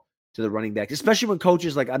ball to the running backs, especially when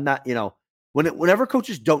coaches whenever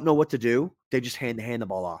coaches don't know what to do, they just hand the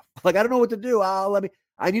ball off. Like, I don't know what to do.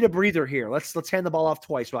 I need a breather here. Let's hand the ball off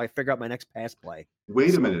twice while I figure out my next pass play.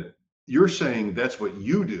 Wait a minute. You're saying that's what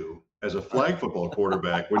you do as a flag football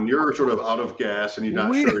quarterback when you're sort of out of gas and you're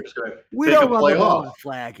not sure it's going to take a play off.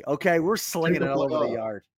 Flag. Okay, we're slinging it all over the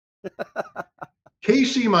yard.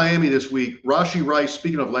 KC Miami this week. Rashee Rice,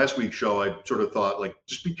 speaking of last week's show, I sort of thought, like,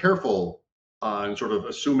 just be careful on sort of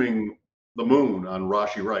assuming the moon on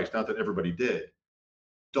Rashee Rice. Not that everybody did.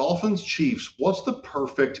 Dolphins, Chiefs, what's the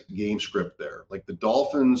perfect game script there? Like, the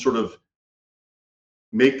Dolphins sort of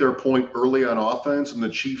make their point early on offense and the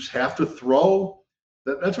Chiefs have to throw.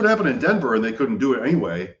 That's what happened in Denver, and they couldn't do it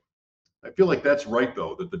anyway. I feel like that's right,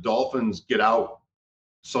 though, that the Dolphins get out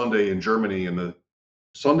Sunday in Germany on the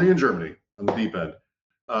deep end.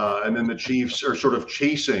 And then the Chiefs are sort of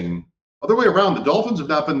chasing. Other way around, the Dolphins have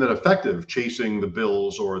not been that effective chasing the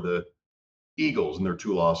Bills or the Eagles in their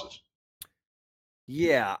 2 losses.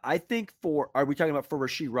 Yeah, I think are we talking about for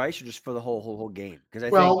Rashee Rice or just for the whole game? Because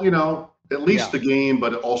at least the game,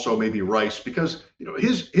 but also maybe Rice, because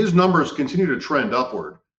his numbers continue to trend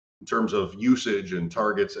upward in terms of usage and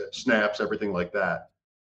targets, snaps, everything like that.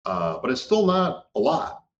 But it's still not a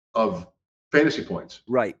lot of fantasy points.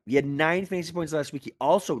 Right. He had 9 fantasy points last week. He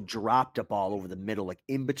also dropped a ball over the middle, like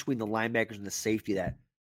in between the linebackers and the safety. That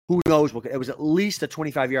who knows? It was at least a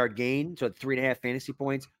 25-yard gain, so 3.5 fantasy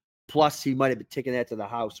points. Plus, he might have been taking that to the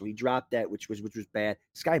house, so he dropped that, which was bad.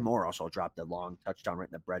 Sky Moore also dropped a long touchdown right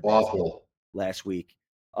in the bread basket last week.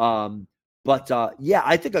 I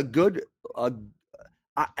think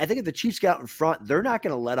I think if the Chiefs get out in front, they're not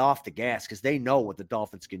going to let off the gas because they know what the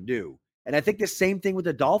Dolphins can do. And I think the same thing with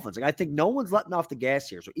the Dolphins. Like, I think no one's letting off the gas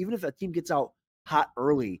here. So even if a team gets out hot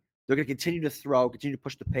early, they're going to continue to throw, continue to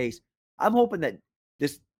push the pace. I'm hoping that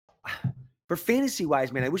for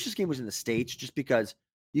fantasy-wise, man, I wish this game was in the States just because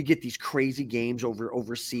you get these crazy games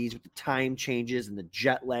overseas with the time changes and the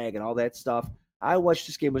jet lag and all that stuff. I wish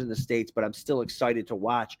this game was in the States, but I'm still excited to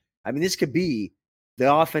watch. I mean, this could be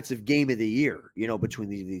the offensive game of the year, between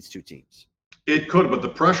these 2 teams. It could, but the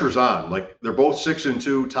pressure's on. Like, they're both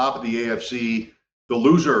 6-2, top of the AFC. The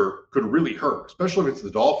loser could really hurt, especially if it's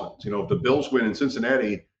the Dolphins. If the Bills win in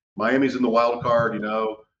Cincinnati, Miami's in the wild card,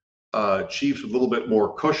 Chiefs with a little bit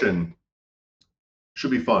more cushion.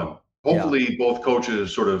 Should be fun. Hopefully both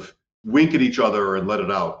coaches sort of wink at each other and let it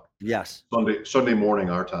out. Yes. Sunday morning,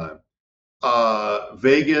 our time.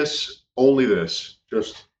 Vegas, only this.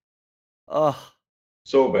 Just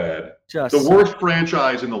so bad. The worst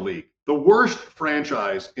franchise in the league. The worst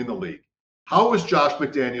franchise in the league. How is Josh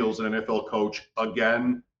McDaniels an NFL coach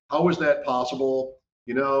again? How is that possible?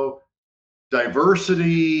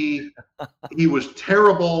 Diversity. He was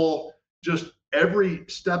terrible just every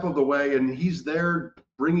step of the way, and he's there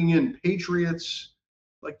bringing in Patriots.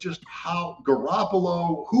 Like, just how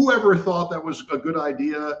Garoppolo, whoever thought that was a good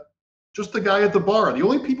idea? Just the guy at the bar. The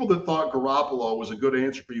only people that thought Garoppolo was a good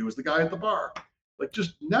answer for you is the guy at the bar. Like,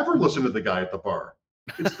 just never listen to the guy at the bar.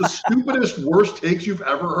 It's the stupidest, worst takes you've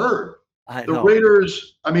ever heard. The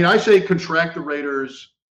Raiders, I say contract the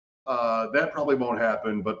Raiders. That probably won't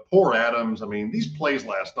happen, but poor Adams. These plays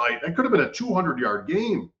last night, that could have been a 200-yard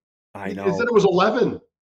game. I know. Instead it was 11.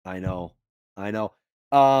 I know.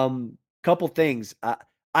 Couple things.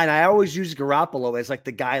 And I always use Garoppolo as like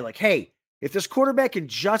the guy, like, hey, if this quarterback can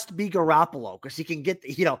just be Garoppolo, because he can get,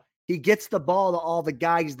 he gets the ball to all the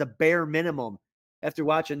guys, the bare minimum after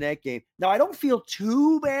watching that game. Now, I don't feel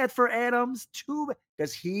too bad for Adams,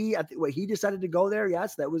 because he decided to go there.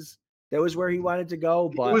 Yes, that was where he wanted to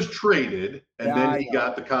go. But he was traded, and then he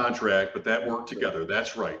got the contract, but that worked together.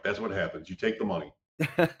 That's right. That's what happens. You take the money.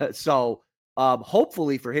 So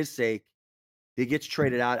hopefully for his sake, he gets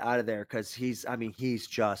traded out of there, because how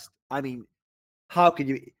can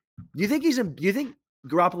you? Do you think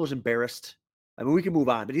Garoppolo's embarrassed? We can move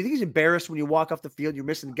on, but do you think he's embarrassed when you walk off the field? You're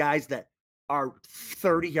missing guys that are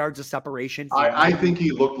 30 yards of separation. I think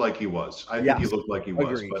he looked like he was. I think he looked like he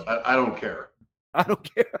was, but I don't care. I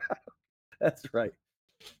don't care. That's right.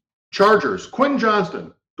 Chargers, Quentin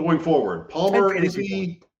Johnston going forward. Palmer,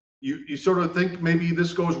 fantasy you sort of think maybe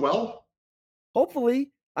this goes well?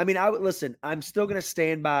 Hopefully. I mean, listen, I'm still going to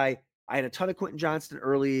stand by. I had a ton of Quentin Johnston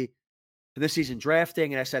early this season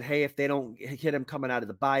drafting, and I said, hey, if they don't hit him coming out of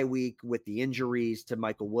the bye week with the injuries to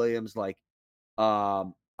Michael Williams, like,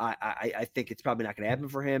 I think it's probably not going to happen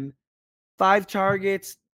for him. 5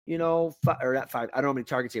 targets, or not 5. I don't know how many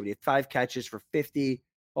targets he had. He had 5 catches for 50.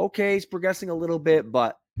 Okay, he's progressing a little bit,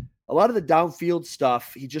 but a lot of the downfield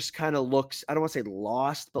stuff, he just kind of looks, I don't want to say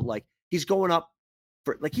lost, but like he's going up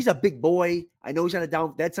for, like, he's a big boy. I know he's on a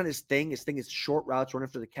down. That's not his thing. His thing is short routes, run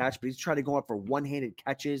after the catch, but he's trying to go up for one-handed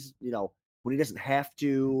catches, when he doesn't have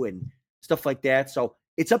to and stuff like that. So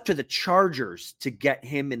it's up to the Chargers to get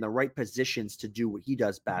him in the right positions to do what he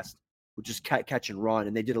does best, which is catch and run.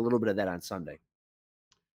 And they did a little bit of that on Sunday.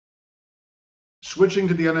 Switching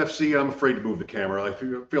to the NFC, I'm afraid to move the camera. I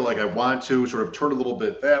feel like I want to sort of turn a little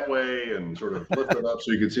bit that way and sort of lift it up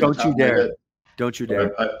so you can see. Don't you dare! Don't you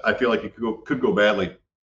dare! I feel like it could go badly.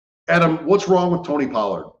 Adam, what's wrong with Tony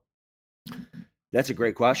Pollard? That's a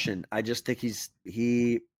great question. I just think it's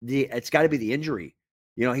got to be the injury.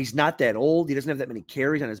 He's not that old. He doesn't have that many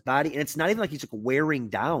carries on his body, and it's not even like he's like wearing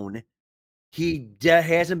down. He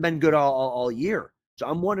hasn't been good all year. So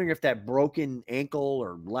I'm wondering if that broken ankle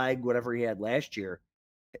or leg, whatever he had last year,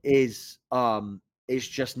 is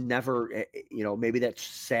just never, maybe that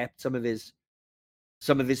sapped some of his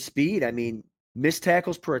speed. I mean, missed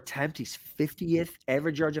tackles per attempt, he's 50th.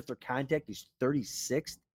 Average yards after contact, he's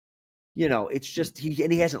 36th. It's just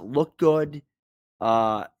he hasn't looked good.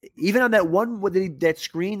 Even on that one with that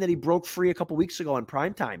screen that he broke free a couple weeks ago in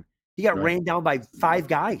primetime, he got ran down by 5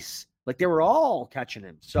 guys. Like, they were all catching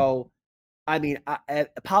him. So, I mean,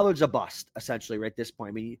 Pollard's a bust, essentially, right at this point.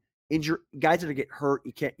 I mean, guys that get hurt,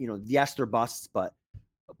 you can't, yes, they're busts, but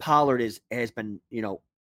Pollard has been,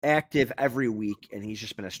 active every week, and he's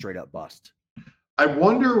just been a straight-up bust. I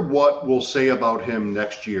wonder what we'll say about him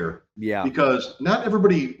next year. Yeah. Because not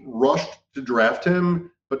everybody rushed to draft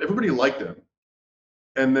him, but everybody liked him.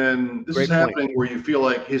 And then this is happening where you feel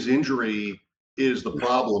like his injury is the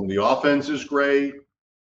problem. The offense is great.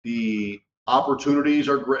 The opportunities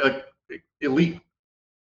are great, like elite.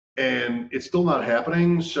 And it's still not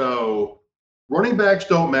happening. So running backs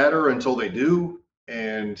don't matter until they do.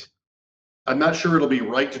 And I'm not sure it'll be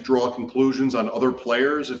right to draw conclusions on other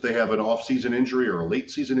players if they have an off-season injury or a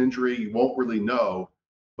late-season injury. You won't really know.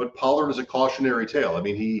 But Pollard is a cautionary tale. I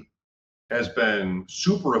mean, he has been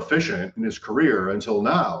super efficient in his career until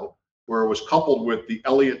now, where it was coupled with the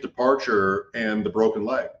Elliott departure and the broken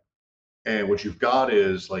leg. And what you've got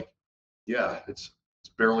is it's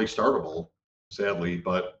barely startable, sadly,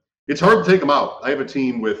 but it's hard to take him out. I have a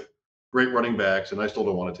team with great running backs, and I still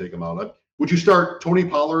don't want to take him out. Would you start Tony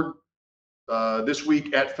Pollard this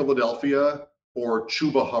week at Philadelphia or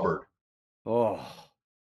Chuba Hubbard? Oh,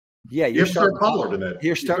 yeah. You're starting Pollard in that.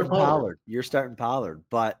 You're starting Pollard. You're starting Pollard,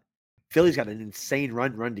 but Philly's got an insane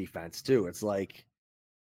run defense too. It's like,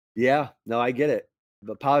 yeah, no, I get it.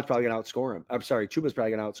 But Pollard's probably going to outscore him. I'm sorry, Chuba's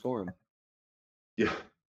probably going to outscore him. Yeah,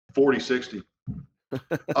 40-60.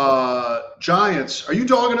 Giants, are you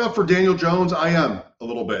dog enough for Daniel Jones? I am a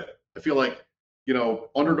little bit. I feel like,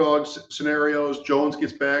 underdog scenarios, Jones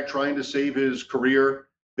gets back trying to save his career.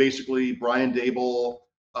 Basically, Brian Daboll,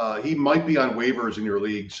 he might be on waivers in your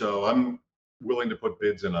league, so I'm willing to put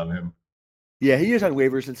bids in on him. Yeah, he is on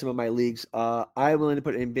waivers in some of my leagues. I'm willing to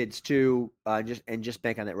put in bids too, just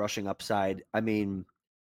bank on that rushing upside. I mean,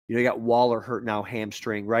 you got Waller hurt now,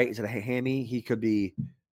 hamstring, right? Is it a hammy? He could be,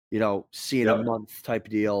 seeing a month type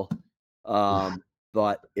deal.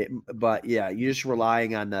 But yeah, you're just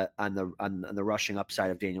relying on the rushing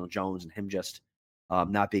upside of Daniel Jones and him just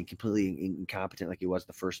not being completely incompetent like he was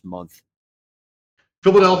the first month.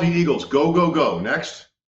 Philadelphia Eagles, go. Next.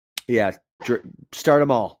 Yeah, start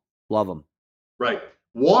them all. Love them. Right.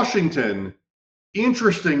 Washington,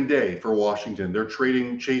 interesting day for Washington. They're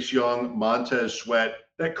trading Chase Young, Montez Sweat.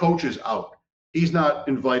 That coach is out. He's not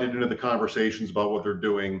invited into the conversations about what they're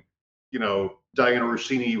doing. Diana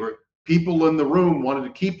Rossini, people in the room wanted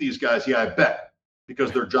to keep these guys. Yeah, I bet,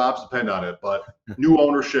 because their jobs depend on it. But new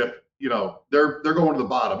ownership, they're going to the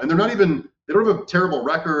bottom. And they don't have a terrible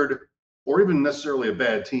record or even necessarily a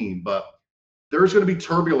bad team. But there's going to be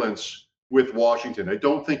turbulence with Washington. I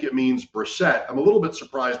don't think it means Brissett. I'm a little bit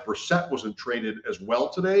surprised Brissett wasn't traded as well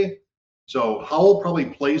today. So Howell probably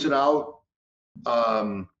plays it out.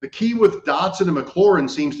 The key with Dotson and McLaurin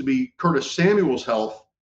seems to be Curtis Samuel's health.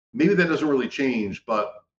 Maybe that doesn't really change,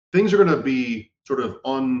 but things are going to be sort of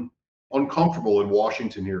uncomfortable in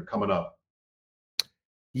Washington here coming up.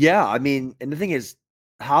 Yeah, I mean, and the thing is,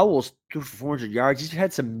 Howell's threw for 400 yards. He's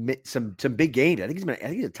had some big games. I think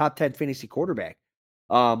he's a top 10 fantasy quarterback.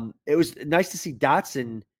 It was nice to see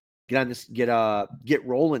Dotson get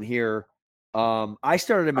rolling here. I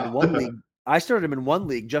started him in one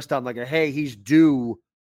league. Just on like hey, he's due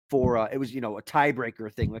for it was a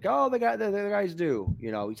tiebreaker thing. Like, oh, the guy's due.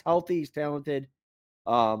 He's healthy, he's talented.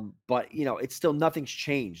 But it's still nothing's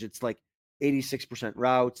changed. It's like 86%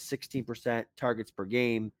 routes, 16% targets per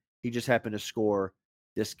game. He just happened to score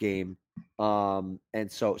this game. And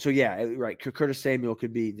so yeah, right. Curtis Samuel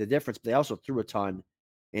could be the difference, but they also threw a ton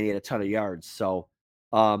and he had a ton of yards. So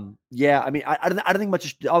yeah, I mean, I don't think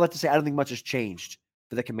much all that to say, I don't think much has changed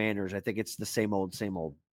for the Commanders. I think it's the same old.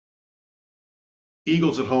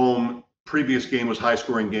 Eagles at home. Previous game was high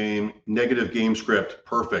scoring game, negative game script,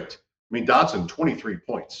 perfect. I mean, Dotson, 23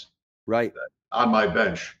 points. Right. On my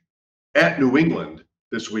bench. At New England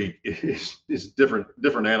this week is different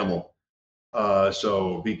animal.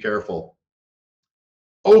 So be careful.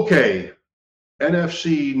 Okay.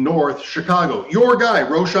 NFC North, Chicago. Your guy,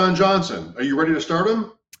 Roshan Johnson. Are you ready to start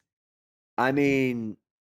him? I mean,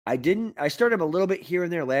 I started him a little bit here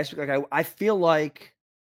and there last week. Like I feel like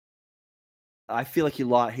he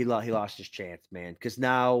lost his chance, man. Because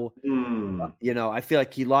now, I feel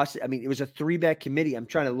like he lost. I mean, it was a 3-back committee. I'm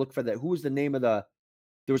trying to look for that. Who was the name of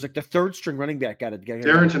there was like the third string running back.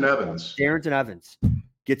 Darrington Evans. Darrington Evans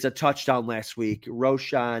gets a touchdown last week.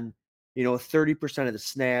 Roshan, 30% of the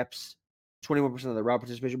snaps, 21% of the route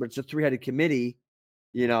participation, but it's a 3-headed committee,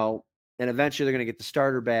 and eventually they're going to get the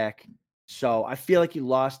starter back. So I feel like he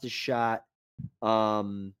lost his shot.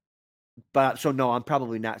 But so no, I'm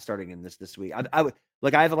probably not starting him this week. I would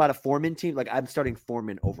I have a lot of Foreman teams. Like I'm starting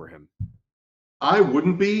Foreman over him. I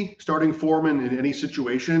wouldn't be starting Foreman in any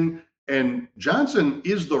situation. And Johnson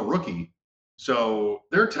is the rookie. So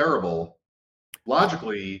they're terrible.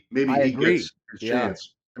 Logically, maybe he gets his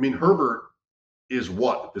chance. I mean, Herbert is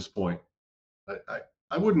what at this point?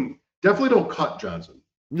 I wouldn't, definitely don't cut Johnson.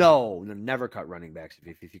 No, never cut running backs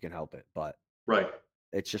if you can help it. But right.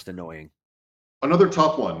 It's just annoying. Another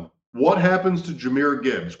tough one. What happens to Jahmyr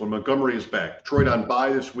Gibbs when Montgomery is back? Detroit on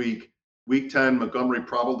bye this week. Week 10, Montgomery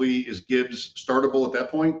probably is Gibbs startable at that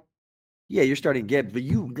point? Yeah, you're starting Gibbs, but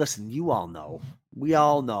you all know. We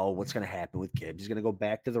all know what's going to happen with Gibbs. He's going to go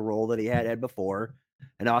back to the role that he had before.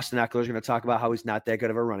 And Austin Eckler is going to talk about how he's not that good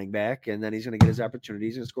of a running back. And then he's going to get his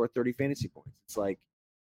opportunities and score 30 fantasy points. It's like,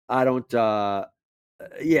 I don't,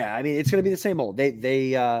 yeah, I mean, it's going to be the same old.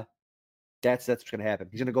 That's what's going to happen.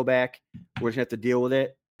 He's going to go back. We're just going to have to deal with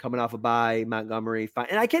it. Coming off a bye, Montgomery, fine.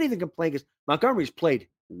 And I can't even complain because Montgomery's played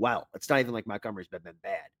well. It's not even like Montgomery's been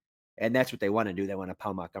bad. And that's what they want to do. They want to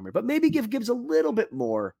pound Montgomery. But maybe give Gibbs a little bit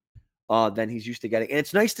more than he's used to getting. And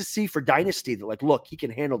it's nice to see for Dynasty that, look, he can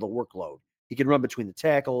handle the workload. He can run between the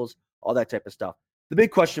tackles, all that type of stuff. The big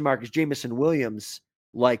question mark is Jamison Williams.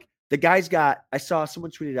 The guy's got, I saw someone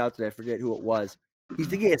tweeted out today, I forget who it was.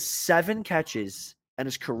 He has 7 catches in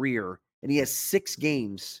his career, and he has 6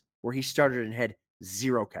 games where he started and had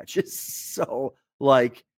 0 catches. So,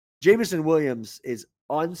 Jamison Williams is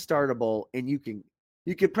unstartable, and you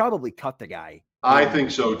could probably cut the guy. I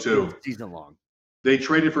think so too. Season long. They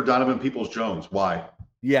traded for Donovan Peoples-Jones. Why?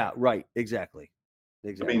 Yeah, right. Exactly.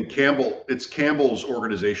 I mean, it's Campbell's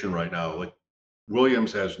organization right now.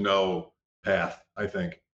 Williams has no path, I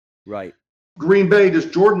think. Right. Green Bay, does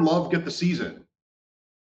Jordan Love get the season?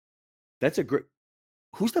 That's a great.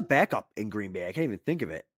 Who's the backup in Green Bay? I can't even think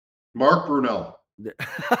of it. Mark Brunell.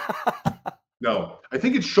 No, I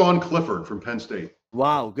think it's Sean Clifford from Penn State.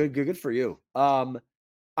 Wow, good for you.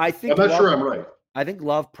 I think I'm not sure I'm right. I think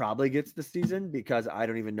Love probably gets the season because I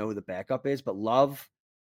don't even know who the backup is, but Love,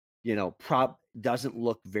 doesn't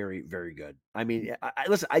look very, very good. I mean,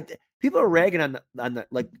 listen, people are ragging on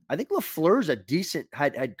the I think LaFleur's a decent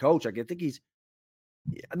head coach. I think he's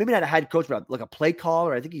maybe not a head coach, but a play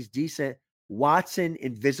caller. I think he's decent. Watson,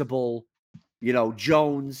 invisible.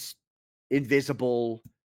 Jones, invisible.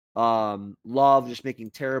 Love just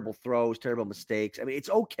making terrible throws, terrible mistakes. I mean, it's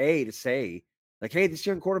okay to say hey, this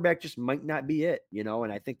young quarterback just might not be it,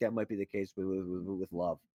 and I think that might be the case with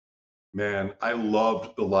Love. Man, I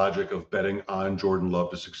loved the logic of betting on Jordan Love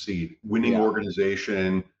to succeed. Winning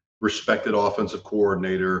organization, respected offensive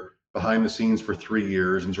coordinator, behind the scenes for 3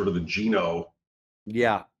 years, and sort of the Geno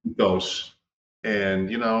ethos. And,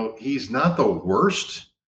 he's not the worst,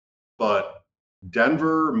 but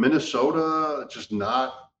Denver, Minnesota, just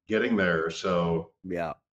not getting there. So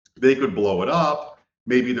they could blow it up.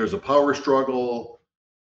 Maybe there's a power struggle.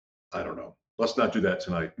 I don't know. Let's not do that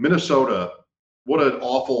tonight. Minnesota, what an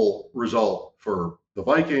awful result for the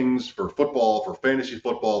Vikings, for football, for fantasy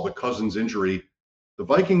football, the Cousins injury. The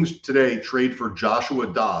Vikings today trade for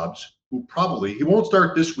Joshua Dobbs, who he won't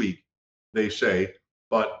start this week, they say,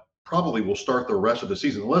 but probably will start the rest of the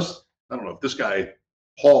season. Unless, I don't know, if this guy,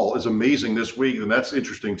 Hall, is amazing this week, then that's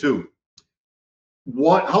interesting too.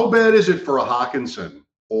 How bad is it for a Hawkinson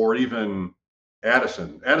or even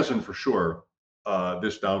Addison? Addison for sure,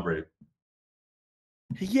 this downgrade.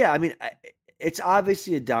 Yeah, I mean, it's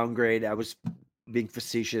obviously a downgrade. I was being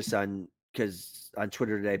facetious because on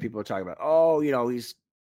Twitter today, people were talking about,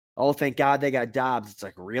 thank God they got Dobbs. It's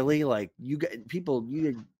like, really? Like, no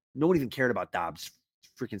one even cared about Dobbs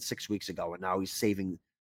freaking 6 weeks ago, and now he's saving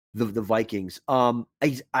the Vikings.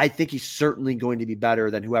 I think he's certainly going to be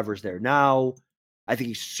better than whoever's there now. I think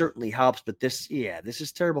he certainly helps, but this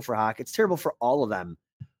is terrible for Hawk. It's terrible for all of them.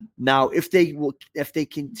 Now, if they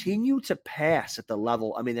continue to pass at the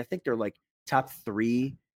level, I mean, I think they're like top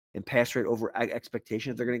 3 in pass rate over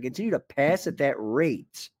expectation. If they're going to continue to pass at that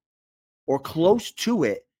rate or close to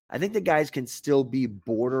it, I think the guys can still be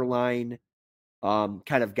borderline kind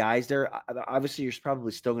of guys there. Obviously, you're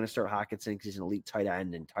probably still going to start Hawkinson because he's an elite tight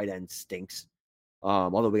end, and tight end stinks.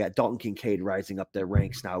 Although we got Dalton Kincaid rising up their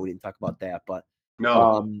ranks now. We didn't talk about that, but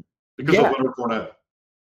because of Leonard Fournette.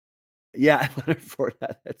 Yeah, Leonard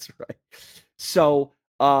Fournette. That's right. So,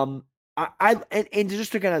 and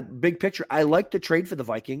just to kind of big picture, I like the trade for the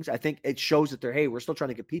Vikings. I think it shows that we're still trying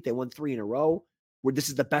to compete. They won 3 in a row. Where this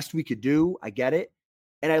is the best we could do. I get it,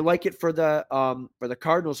 and I like it for the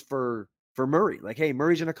Cardinals for Murray. Like, hey,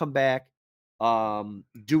 Murray's gonna come back,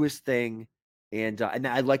 do his thing, and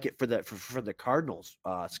I like it for the Cardinals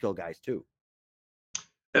skill guys too.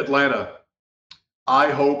 Atlanta.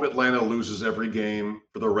 I hope Atlanta loses every game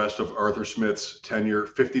for the rest of Arthur Smith's tenure,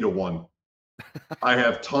 50-1. I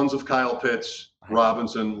have tons of Kyle Pitts,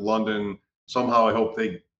 Robinson, London. Somehow I hope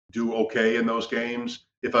they do okay in those games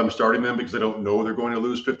if I'm starting them because I don't know they're going to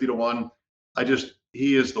lose 50-1.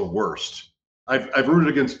 He is the worst. I've rooted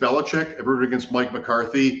against Belichick. I've rooted against Mike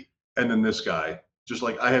McCarthy. And then this guy. Just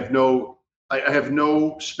like I have no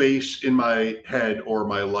space in my head or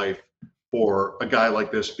my life for a guy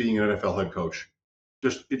like this being an NFL head coach.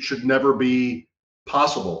 It should never be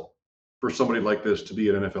possible for somebody like this to be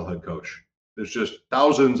an NFL head coach. There's just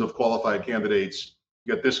thousands of qualified candidates.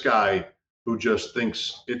 You got this guy who just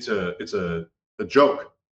thinks it's a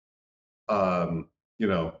joke.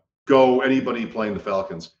 Go anybody playing the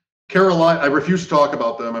Falcons. Carolina, I refuse to talk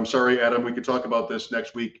about them. I'm sorry, Adam. We could talk about this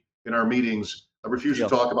next week in our meetings. I refuse to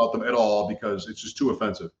talk about them at all because it's just too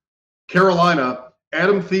offensive. Carolina,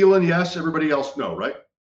 Adam Thielen, yes. Everybody else, no, right?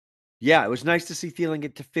 Yeah, it was nice to see Thielen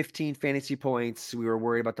get to 15 fantasy points. We were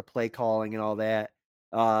worried about the play calling and all that.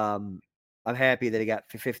 I'm happy that he got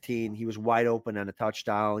 15. He was wide open on a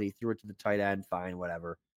touchdown. He threw it to the tight end. Fine,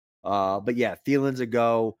 whatever. But yeah, Thielen's a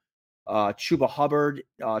go. Chuba Hubbard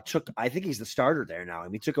I think he's the starter there now. I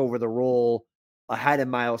mean, he took over the role ahead of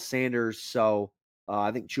Miles Sanders. So I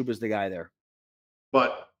think Chuba's the guy there.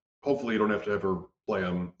 But hopefully you don't have to ever play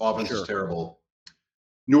him. Offense is terrible.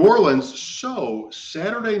 New Orleans. So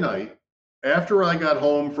Saturday night, after I got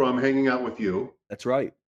home from hanging out with you. That's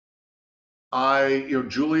right.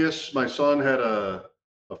 Julius, my son, had a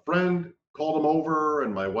friend, called him over,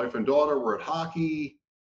 and my wife and daughter were at hockey.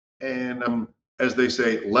 And I'm, as they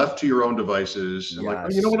say, left to your own devices. I'm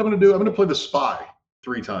like, you know what I'm going to do? I'm going to play the Spy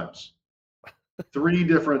 3 times. 3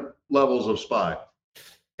 different levels of Spy.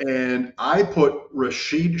 And I put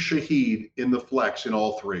Rashid Shaheed in the flex in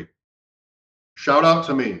all 3. Shout out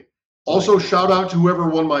to me. Also, shout out to whoever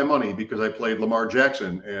won my money because I played Lamar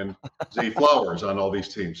Jackson and Zay Flowers on all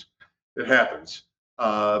these teams. It happens.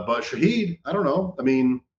 But Shaheed, I don't know. I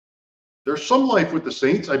mean, there's some life with the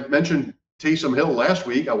Saints. I mentioned Taysom Hill last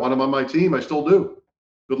week. I want him on my team. I still do.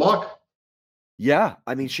 Good luck. Yeah.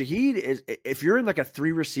 I mean, Shaheed is, if you're in like a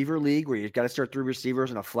 3 receiver league where you've got to start 3 receivers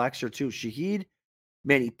and a flex or 2, Shaheed,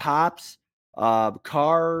 man, he pops.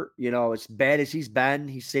 Carr, as bad as he's been,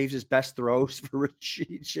 he saves his best throws for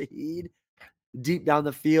Rashid Shaheed deep down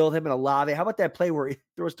the field. Him and Olave. How about that play where he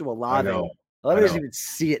throws to Olave? Olave doesn't even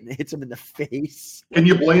see it and hits him in the face. Can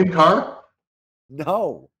you blame Carr?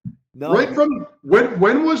 No. Right from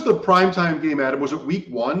when was the primetime game, Adam? Was it week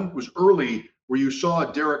 1? It was early where you saw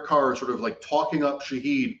Derek Carr sort of like talking up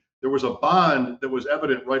Shaheed. There was a bond that was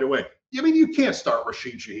evident right away. I mean, you can't start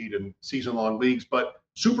Rashid Shaheed in season-long leagues, but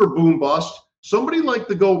super boom bust. Somebody like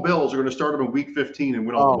the Go Bills are going to start him in week 15 and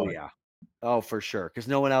win all the money. Yeah. Oh, for sure. Because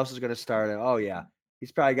no one else is going to start it. Oh, yeah.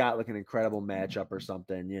 He's probably got like an incredible matchup or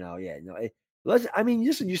something.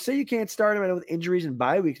 Listen, you say you can't start him with injuries and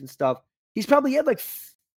bye weeks and stuff. He's probably had like,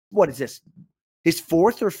 what is this? His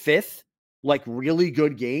 4th or 5th, like really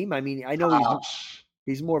good game. I mean, I know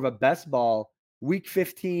he's more of a best ball. Week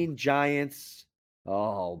 15, Giants.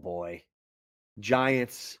 Oh boy.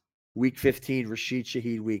 Giants week 15, Rashid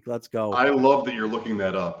Shaheed week. Let's go. I love that you're looking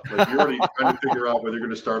that up. Like you're already trying to figure out whether you're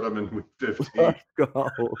going to start them in week 15. Let's go.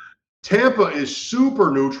 Tampa is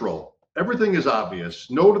super neutral. Everything is obvious.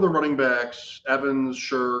 No to the running backs. Evans,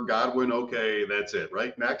 sure. Godwin, okay. That's it,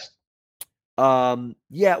 right? Next.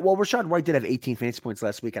 Yeah, well, Rashad White did have 18 fantasy points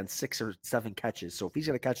last week on 6 or 7 catches. So if he's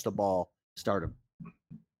going to catch the ball, start him.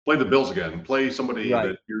 Play the Bills again. Play somebody Right.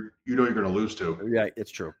 that you know you're going to lose to. Yeah,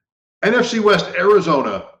 it's true. NFC West,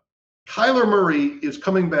 Arizona. Kyler Murray is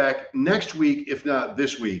coming back next week, if not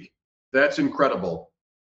this week. That's incredible.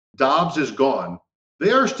 Dobbs is gone.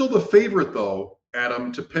 They are still the favorite, though,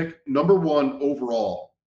 Adam, to pick number 1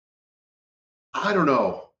 overall. I don't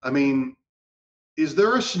know. I mean, is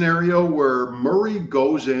there a scenario where Murray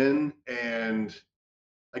goes in and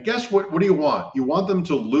I guess what do you want? You want them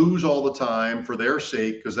to lose all the time for their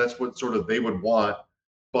sake because that's what sort of they would want.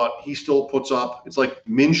 But he still puts up, it's like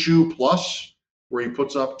Minshew plus, where he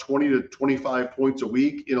puts up 20 to 25 points a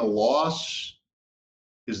week in a loss.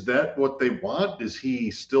 Is that what they want? Is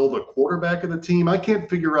he still the quarterback of the team? I can't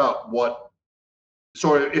figure out what.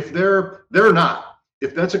 So if they're not,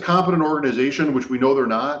 if that's a competent organization, which we know they're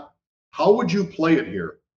not, how would you play it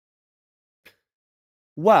here?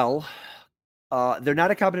 Well, they're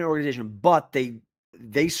not a competent organization, but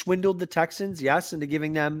they swindled the Texans, yes, into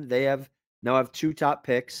giving them now have 2 top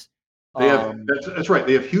picks. They have that's right.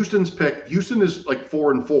 They have Houston's pick. Houston is like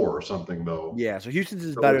 4-4 or something, though. Yeah, so Houston's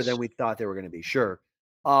is So better than we thought they were going to be. Sure.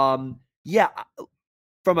 Yeah,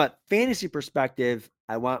 from a fantasy perspective,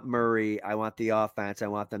 I want Murray. I want the offense. I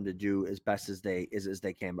want them to do as best as they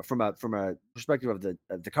can. But from a perspective of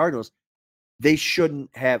the Cardinals, they shouldn't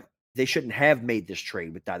have made this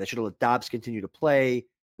trade with that. They should have let Dobbs continue to play,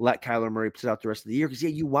 let Kyler Murray sit out the rest of the year. Because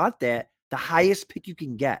you want the highest pick you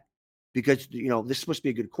can get. Because this is supposed to be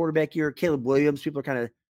a good quarterback year. Caleb Williams, people are kind of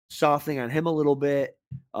softening on him a little bit.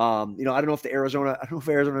 I don't know if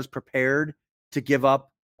Arizona is prepared to give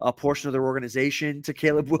up a portion of their organization to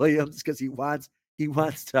Caleb Williams because he wants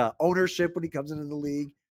ownership when he comes into the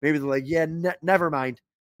league. Maybe they're like, yeah, never mind,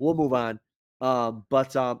 we'll move on.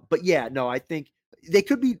 But yeah, no, I think they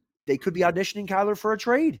could be auditioning Kyler for a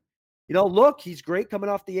trade. Look, he's great coming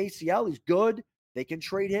off the ACL. He's good. They can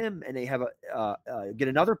trade him and they have get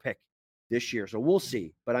another pick this year. So we'll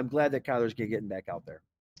see. But I'm glad that Kyler's getting back out there.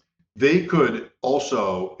 They could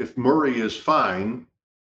also, if Murray is fine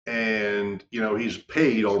and he's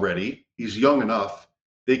paid already, he's young enough,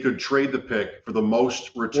 they could trade the pick for the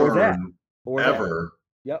most return ever.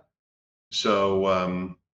 Yep.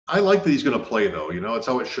 So I like that he's going to play, though. It's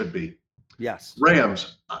how it should be. Yes.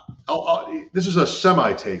 Rams. This is a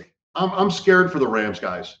semi take. I'm scared for the Rams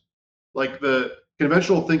guys. Like the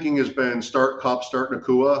conventional thinking has been start Kupp, start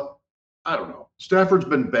Nakua. I don't know. Stafford's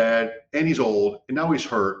been bad and he's old and now he's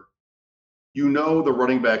hurt. The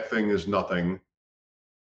running back thing is nothing.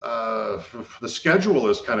 The schedule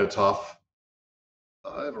is kind of tough.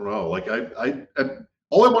 I don't know. Like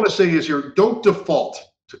all I want to say is here, don't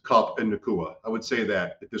default to Kupp and Nakua. I would say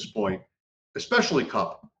that at this point, especially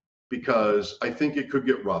Kupp, because I think it could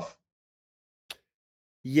get rough.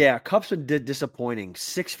 Yeah, Kupp's been disappointing.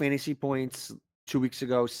 6 fantasy points 2 weeks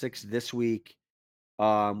ago, 6 this week,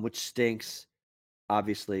 which stinks,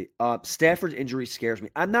 obviously. Stafford's injury scares me.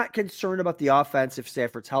 I'm not concerned about the offense if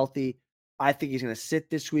Stafford's healthy. I think he's going to sit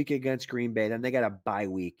this week against Green Bay. Then they got a bye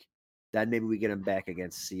week. Then maybe we get him back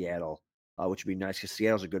against Seattle, which would be nice because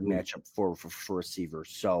Seattle's a good matchup for receivers.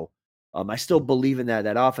 So I still believe in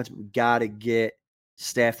that offense. But we got to get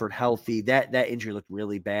Stafford healthy. That injury looked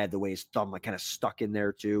really bad. The way his thumb kind of stuck in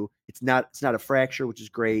there too. It's not a fracture, which is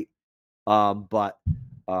great. But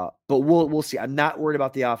we'll see. I'm not worried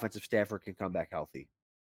about the offense if Stafford can come back healthy.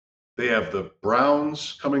 They have the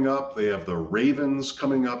Browns coming up. They have the Ravens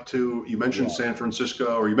coming up too. You mentioned San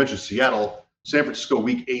Francisco, or you mentioned Seattle. San Francisco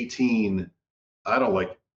week 18. I don't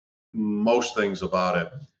like most things about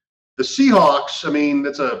it. The Seahawks, I mean,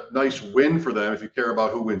 that's a nice win for them if you care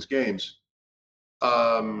about who wins games.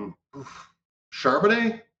 Charbonnet,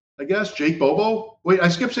 I guess. Jake Bobo. Wait, I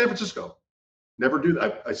skipped San Francisco. Never do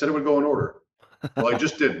that. I said it would go in order. Well, I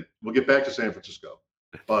just didn't. We'll get back to San Francisco.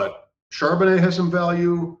 But Charbonnet has some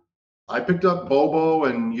value. I picked up Bobo,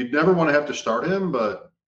 and you'd never want to have to start him,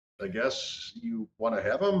 but I guess you want to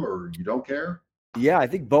have him or you don't care. Yeah, I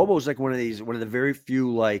think Bobo's like one of the very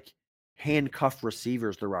few like handcuffed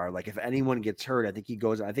receivers there are. Like if anyone gets hurt, I think he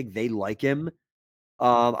goes. I think they like him.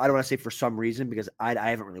 I don't want to say for some reason because I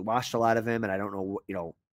haven't really watched a lot of him, and I don't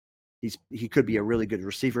know. He could be a really good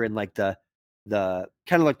receiver in like the kind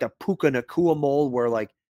of like the Puka Nakua mold, where like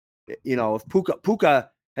if Puka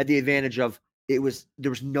had the advantage of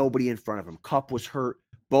there was nobody in front of him. Kupp was hurt.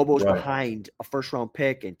 Bobo's Right. behind a first-round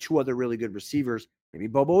pick and 2 other really good receivers. Maybe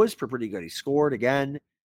Bobo is pretty good. He scored again.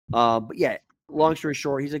 But yeah, long story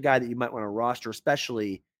short, he's a guy that you might want to roster,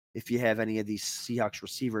 especially if you have any of these Seahawks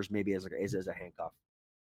receivers, maybe as a handcuff.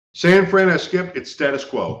 San Fran has skipped. It's status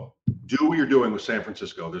quo. Do what you're doing with San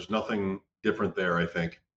Francisco. There's nothing different there, I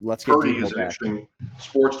think. Let's get Purdy Debo is an back. interesting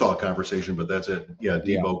sports talk conversation, but that's it. Yeah,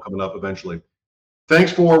 Debo coming up eventually.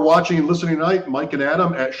 Thanks for watching and listening tonight. Mike and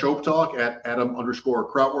Adam at Shope Talk, at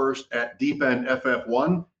Adam_Krautwurst, at Deep End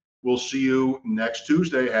FF1. We'll see you next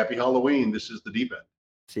Tuesday. Happy Halloween. This is the Deep End.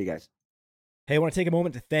 See you guys. Hey, I want to take a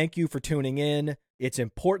moment to thank you for tuning in. It's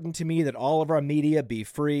important to me that all of our media be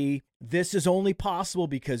free. This is only possible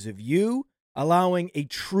because of you allowing a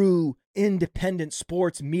true independent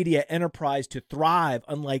sports media enterprise to thrive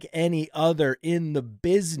unlike any other in the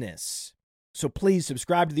business. So please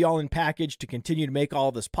subscribe to the All In Package to continue to make all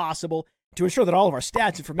of this possible, to ensure that all of our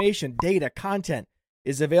stats, information, data, content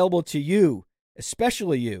is available to you,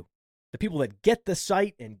 especially you, the people that get the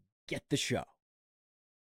site and get the show.